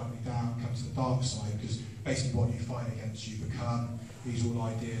 strike me down, come to the dark side, because basically what you fight against, you become. These all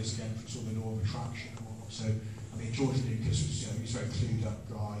ideas again from sort of the law of attraction. So, I mean, George Lucas was, he's a very clued up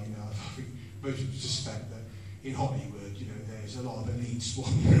guy. I think most people suspect that in Hollywood, there's a lot of elites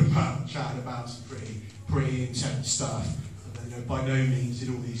wandering about, chatting about some pretty intense stuff. And by no means did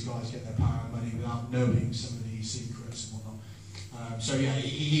all these guys get their power and money without knowing some of these secrets and whatnot. So yeah,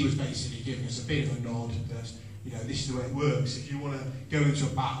 he was basically giving us a bit of a nod that this is the way it works. If you want to go into a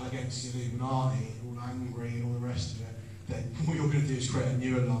battle against the Illuminati, all angry and all the rest of it, then what you're going to do is create a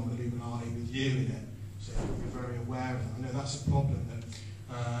new Illuminati with you in it. So you're very aware of that. I know that's a problem that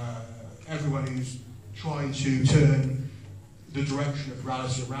everyone who's trying to turn the direction of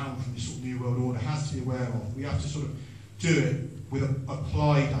reality around from this sort of New World Order has to be aware of. We have to sort of do it with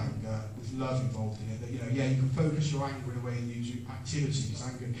applied anger, with love involved in it. That, you know, yeah, you can focus your anger in a way and use activities.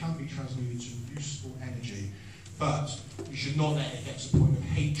 Anger can be transmuted to useful energy, but you should not let it get to the point of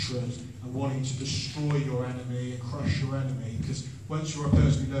hatred and wanting to destroy your enemy and crush your enemy, because once you're a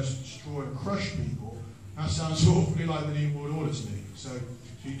person who loves to destroy and crush people, that sounds awfully like the New World Order to me. So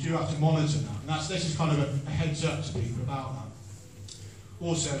you do have to monitor that. And this is kind of a heads up to people about that.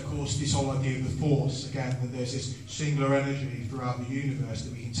 Also, of course, this whole idea of the force, again, that there's this singular energy throughout the universe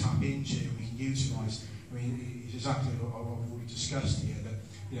that we can tap into, we can utilise. I mean, it's exactly what I've already discussed here, that,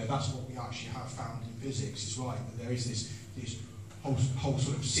 you know, that's what we actually have found in physics, is right, that there is this whole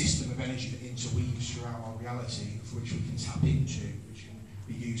sort of system of energy that interweaves throughout our reality, for which we can tap into, which can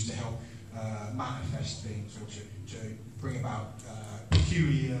be used to help manifest things, or to bring about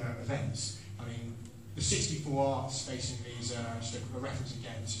peculiar events. I mean, the 64 arts basically is just a reference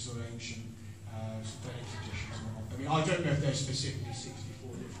again to sort of ancient Vedic traditions. I mean, I don't know if there's specifically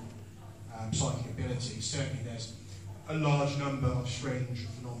 64 different psychic abilities. Certainly there's a large number of strange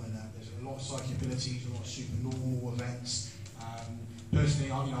phenomena. There's a lot of psychic abilities, a lot of supernormal events.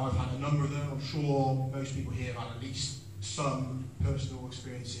 Personally, I've had a number of them. I'm sure most people here have had at least some personal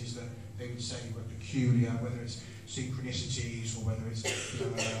experiences that they would say were peculiar, whether it's synchronicities or whether it's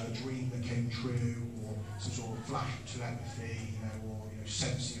a dream that came true, or some sort of flash of telepathy, or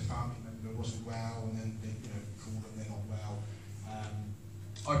sensing a family member wasn't well and then they call them they're not well.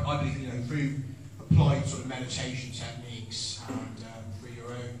 I believe through applied sort of meditation techniques and through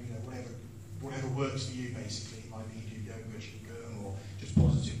your own whatever works for you, basically, it might be you do yoga, qigong, or just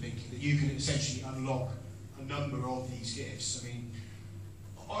positive thinking, that you can essentially unlock a number of these gifts. I mean,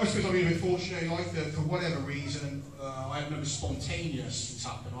 I suppose I've been a bit fortunate in life that for whatever reason I had a number of spontaneous things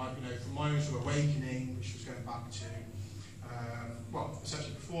happen. From my own sort of awakening, which was going back to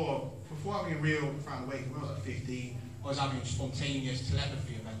essentially before having a real profound awakening, when I was like 15, I was having spontaneous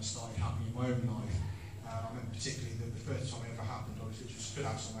telepathy events started happening in my own life. I remember particularly the first time it ever happened, I was literally stood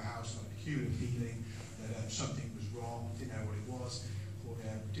outside my house and I had a peculiar feeling that something was wrong, didn't know what it was, thought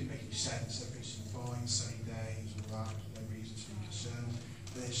it didn't make any sense, everything seemed fine, sunny days, all that, no reason to be concerned.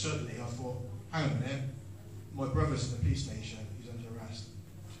 And then suddenly I thought, hang on a minute, my brother's at the police station, he's under arrest.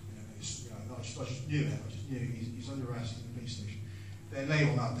 I just knew it, he's under arrest in the police station. Then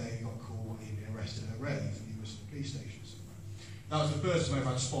later on that day he got a call and he'd been arrested at a rave and he was at the police station somewhere. That was the first time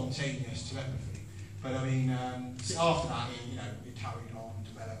I've had spontaneous telepathy. But I mean, after that it carried on,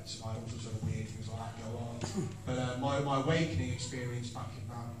 developed, and I all sorts of weird things like that go on. But my awakening experience back in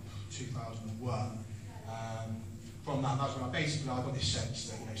about 2001, from that's when I got this sense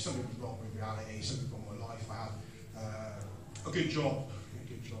that something was wrong with reality, something was wrong with my life. I had a good job.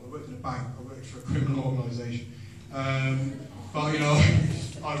 I worked in a bank. I worked for a criminal organisation. But ironic.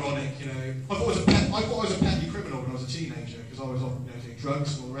 I thought I was a petty criminal when I was a teenager because I was on doing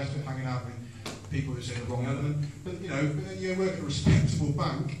drugs and all the rest of it, hanging out with people who say the wrong element. But then you work at a respectable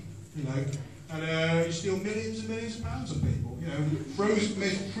bank, and you steal millions and millions of pounds of people.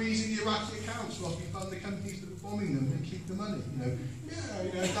 Freezing the Iraqi accounts whilst we fund the companies that are bombing them and keep the money.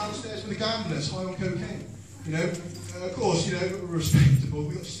 Downstairs with the gamblers, high on cocaine. Of course, we're respectable.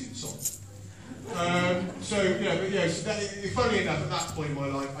 We got suits on. Funny enough, at that point in my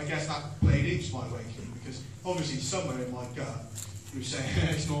life, I guess that played into my awakening, because obviously somewhere in my gut, you were saying,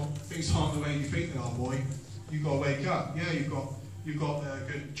 things aren't the way you think they are, boy. You've got to wake up. Yeah, you've got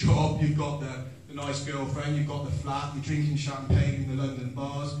a good job, you've got the nice girlfriend, you've got the flat, you're drinking champagne in the London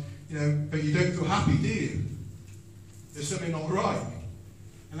bars, but you don't feel happy, do you? There's something not right.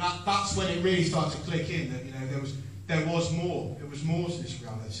 And that's when it really started to click in that there was more. There was more to this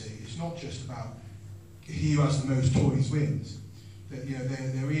reality. It's not just about he who has the most toys wins. That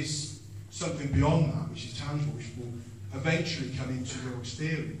there is something beyond that which is tangible, which will eventually come into your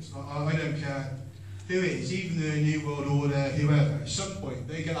experience. I don't care who it is, even the New World Order, whoever. At some point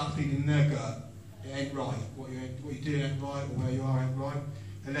they get that feeling in their gut. It ain't right. What you're doing ain't right, or where you are ain't right,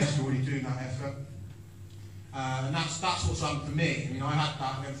 unless you're already doing that effort. And that's what's happened for me. I mean, I had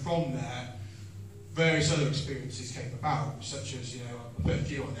that, and then from there, various other experiences came about, such as, I put a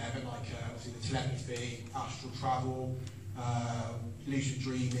few on there, but like obviously the telepathy, astral travel, lucid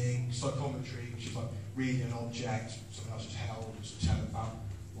dreaming, psychometry, which is like reading an object someone else has held and sort of tell them about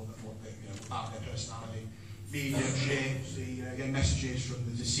about their personality, mediumship, getting messages from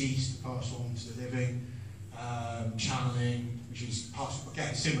the deceased passed on to the living, channeling, which is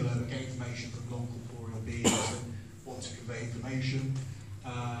again similar, but getting information from non-corporeal beings that want to convey information.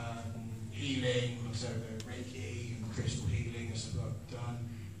 Healing, so the Reiki and crystal healing and stuff I've done.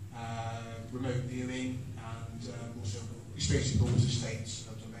 remote viewing and also experiencing altered states,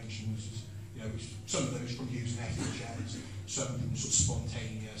 as I mentioned, which is, which some of those from using FHMs, some from sort of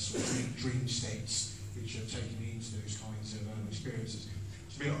spontaneous or dream states, which are taking me into those kinds of experiences.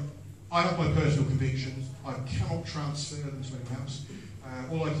 So, I have my personal convictions. I cannot transfer them to anyone else.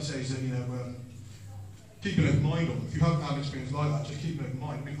 All I can say is that, keep an open mind on them. If you haven't had an experience like that, just keep an open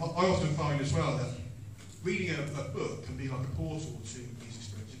mind. I often find as well that reading a book can be like a portal to these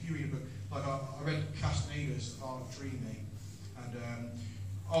experiences. If you read a book, like I read Castaneda's Art of Dreaming, and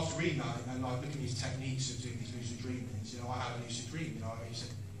after reading that and like looking at these techniques of doing these lucid dreamings, I had a lucid dream. He said,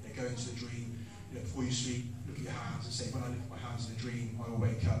 go into the dream, before you sleep, look at your hands and say, when I look at my hands in a dream, I will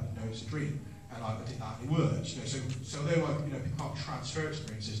wake up and know it's a dream. And I did that in words. So although people can't transfer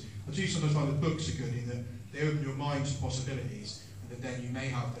experiences, I do sometimes find that books are good in that they open your mind to possibilities, and that then you may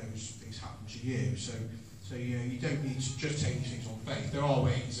have those things happen to you. So you don't need to just take these things on faith. There are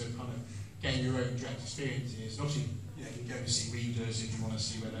ways of kind of getting your own direct experiences. And obviously, you can go and see readers if you want to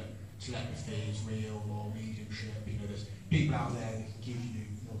see whether telepathy is real or mediumship. There's people out there that can give you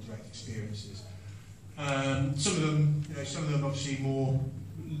more direct experiences. Some of them obviously more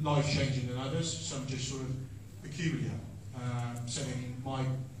life-changing than others. Some just sort of peculiar.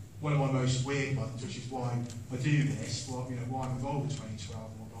 One of my most weird ones, which is why I do this, why I'm involved in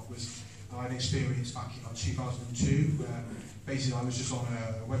 2012 and whatnot, was I had an experience back in 2002 where basically I was just on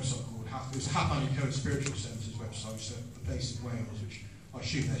a website called it was a Half Annual Spiritual Centre's website, so a place in Wales, which I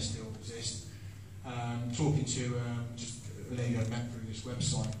assume they still exist. Talking to just a lady I met through this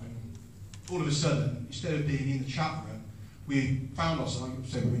website, and all of a sudden, instead of being in the chat room, we found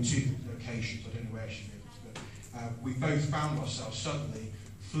ourselves, so we're in two locations, I don't know where she lives, but we both found ourselves suddenly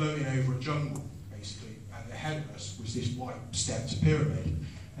floating over a jungle, basically, and ahead of us was this white stepped pyramid.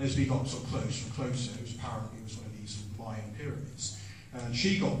 And as we got sort of closer and closer, it was apparently one of these Mayan pyramids. And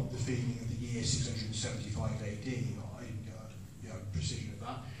she got the feeling of the year 675 AD. I didn't get precision of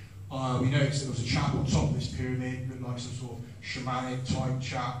that. We noticed there was a chap on top of this pyramid, looked like some sort of shamanic type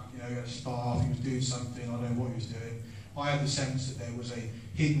chap, he had a staff, he was doing something, I don't know what he was doing. I had the sense that there was a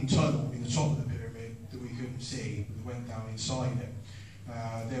hidden tunnel in the top of the pyramid that we couldn't see, but we went down inside it.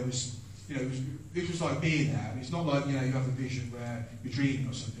 It was like being there. It's not like, you have a vision where you're dreaming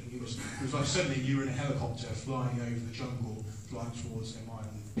or something. It was like suddenly you were in a helicopter flying over the jungle, flying towards a Mayan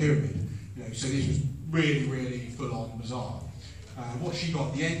pyramid. So this was really, really full on bizarre. What she got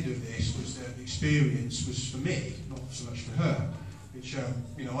at the end of this was that the experience was for me, not so much for her. Which I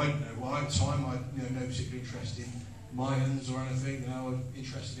don't know why at the time I had no particular interest in Mayans or anything. I was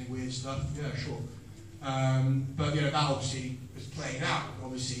interested in weird stuff. Yeah, sure. But that obviously was playing out.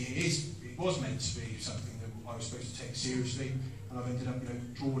 Obviously, it was meant to be something that I was supposed to take seriously, and I've ended up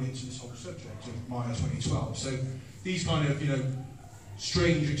drawn into this whole subject of Maya 2012. So these kind of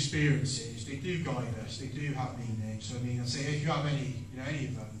strange experiences, they do guide us. They do have meaning. So I'd say if you have any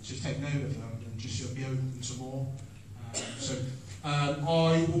of them, just take note of them and just be open to more.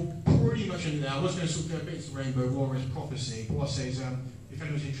 I will pretty much end it there. I was going to sort of go a bit into Rainbow Warriors Prophecy, but what I say is if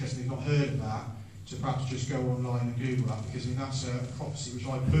anyone's interested and not heard of that, to perhaps just go online and Google that, because that's a prophecy which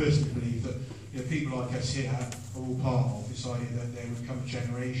I personally believe that people like us here are all part of. This idea that there would come a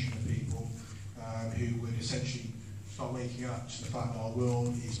generation of people who would essentially start waking up to the fact that our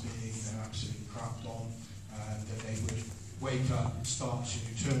world is being absolutely crapped on, and that they would wake up and start to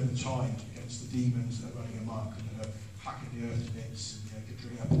turn the tide against the demons that are running amok and that are hacking the earth to bits and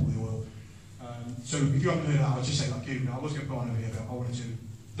drilling up all the oil. So if you haven't heard that, I would just say like Google. I was going to put on over here, but I wanted to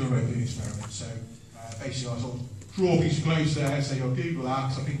do a remote viewing experiment. So basically I sort of draw a piece of clothes there and say, Google that,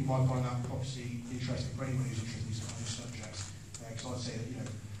 because I think you might find that prophecy interesting for anyone who's interested in these kind of subjects. Because I'd say that,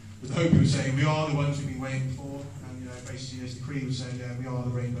 with the hope of saying we are the ones we've been waiting for, and basically as the creed would say, we are the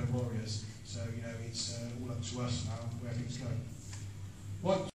Rainbow Warriors. So it's all up to us now where things go.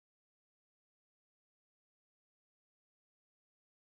 Right,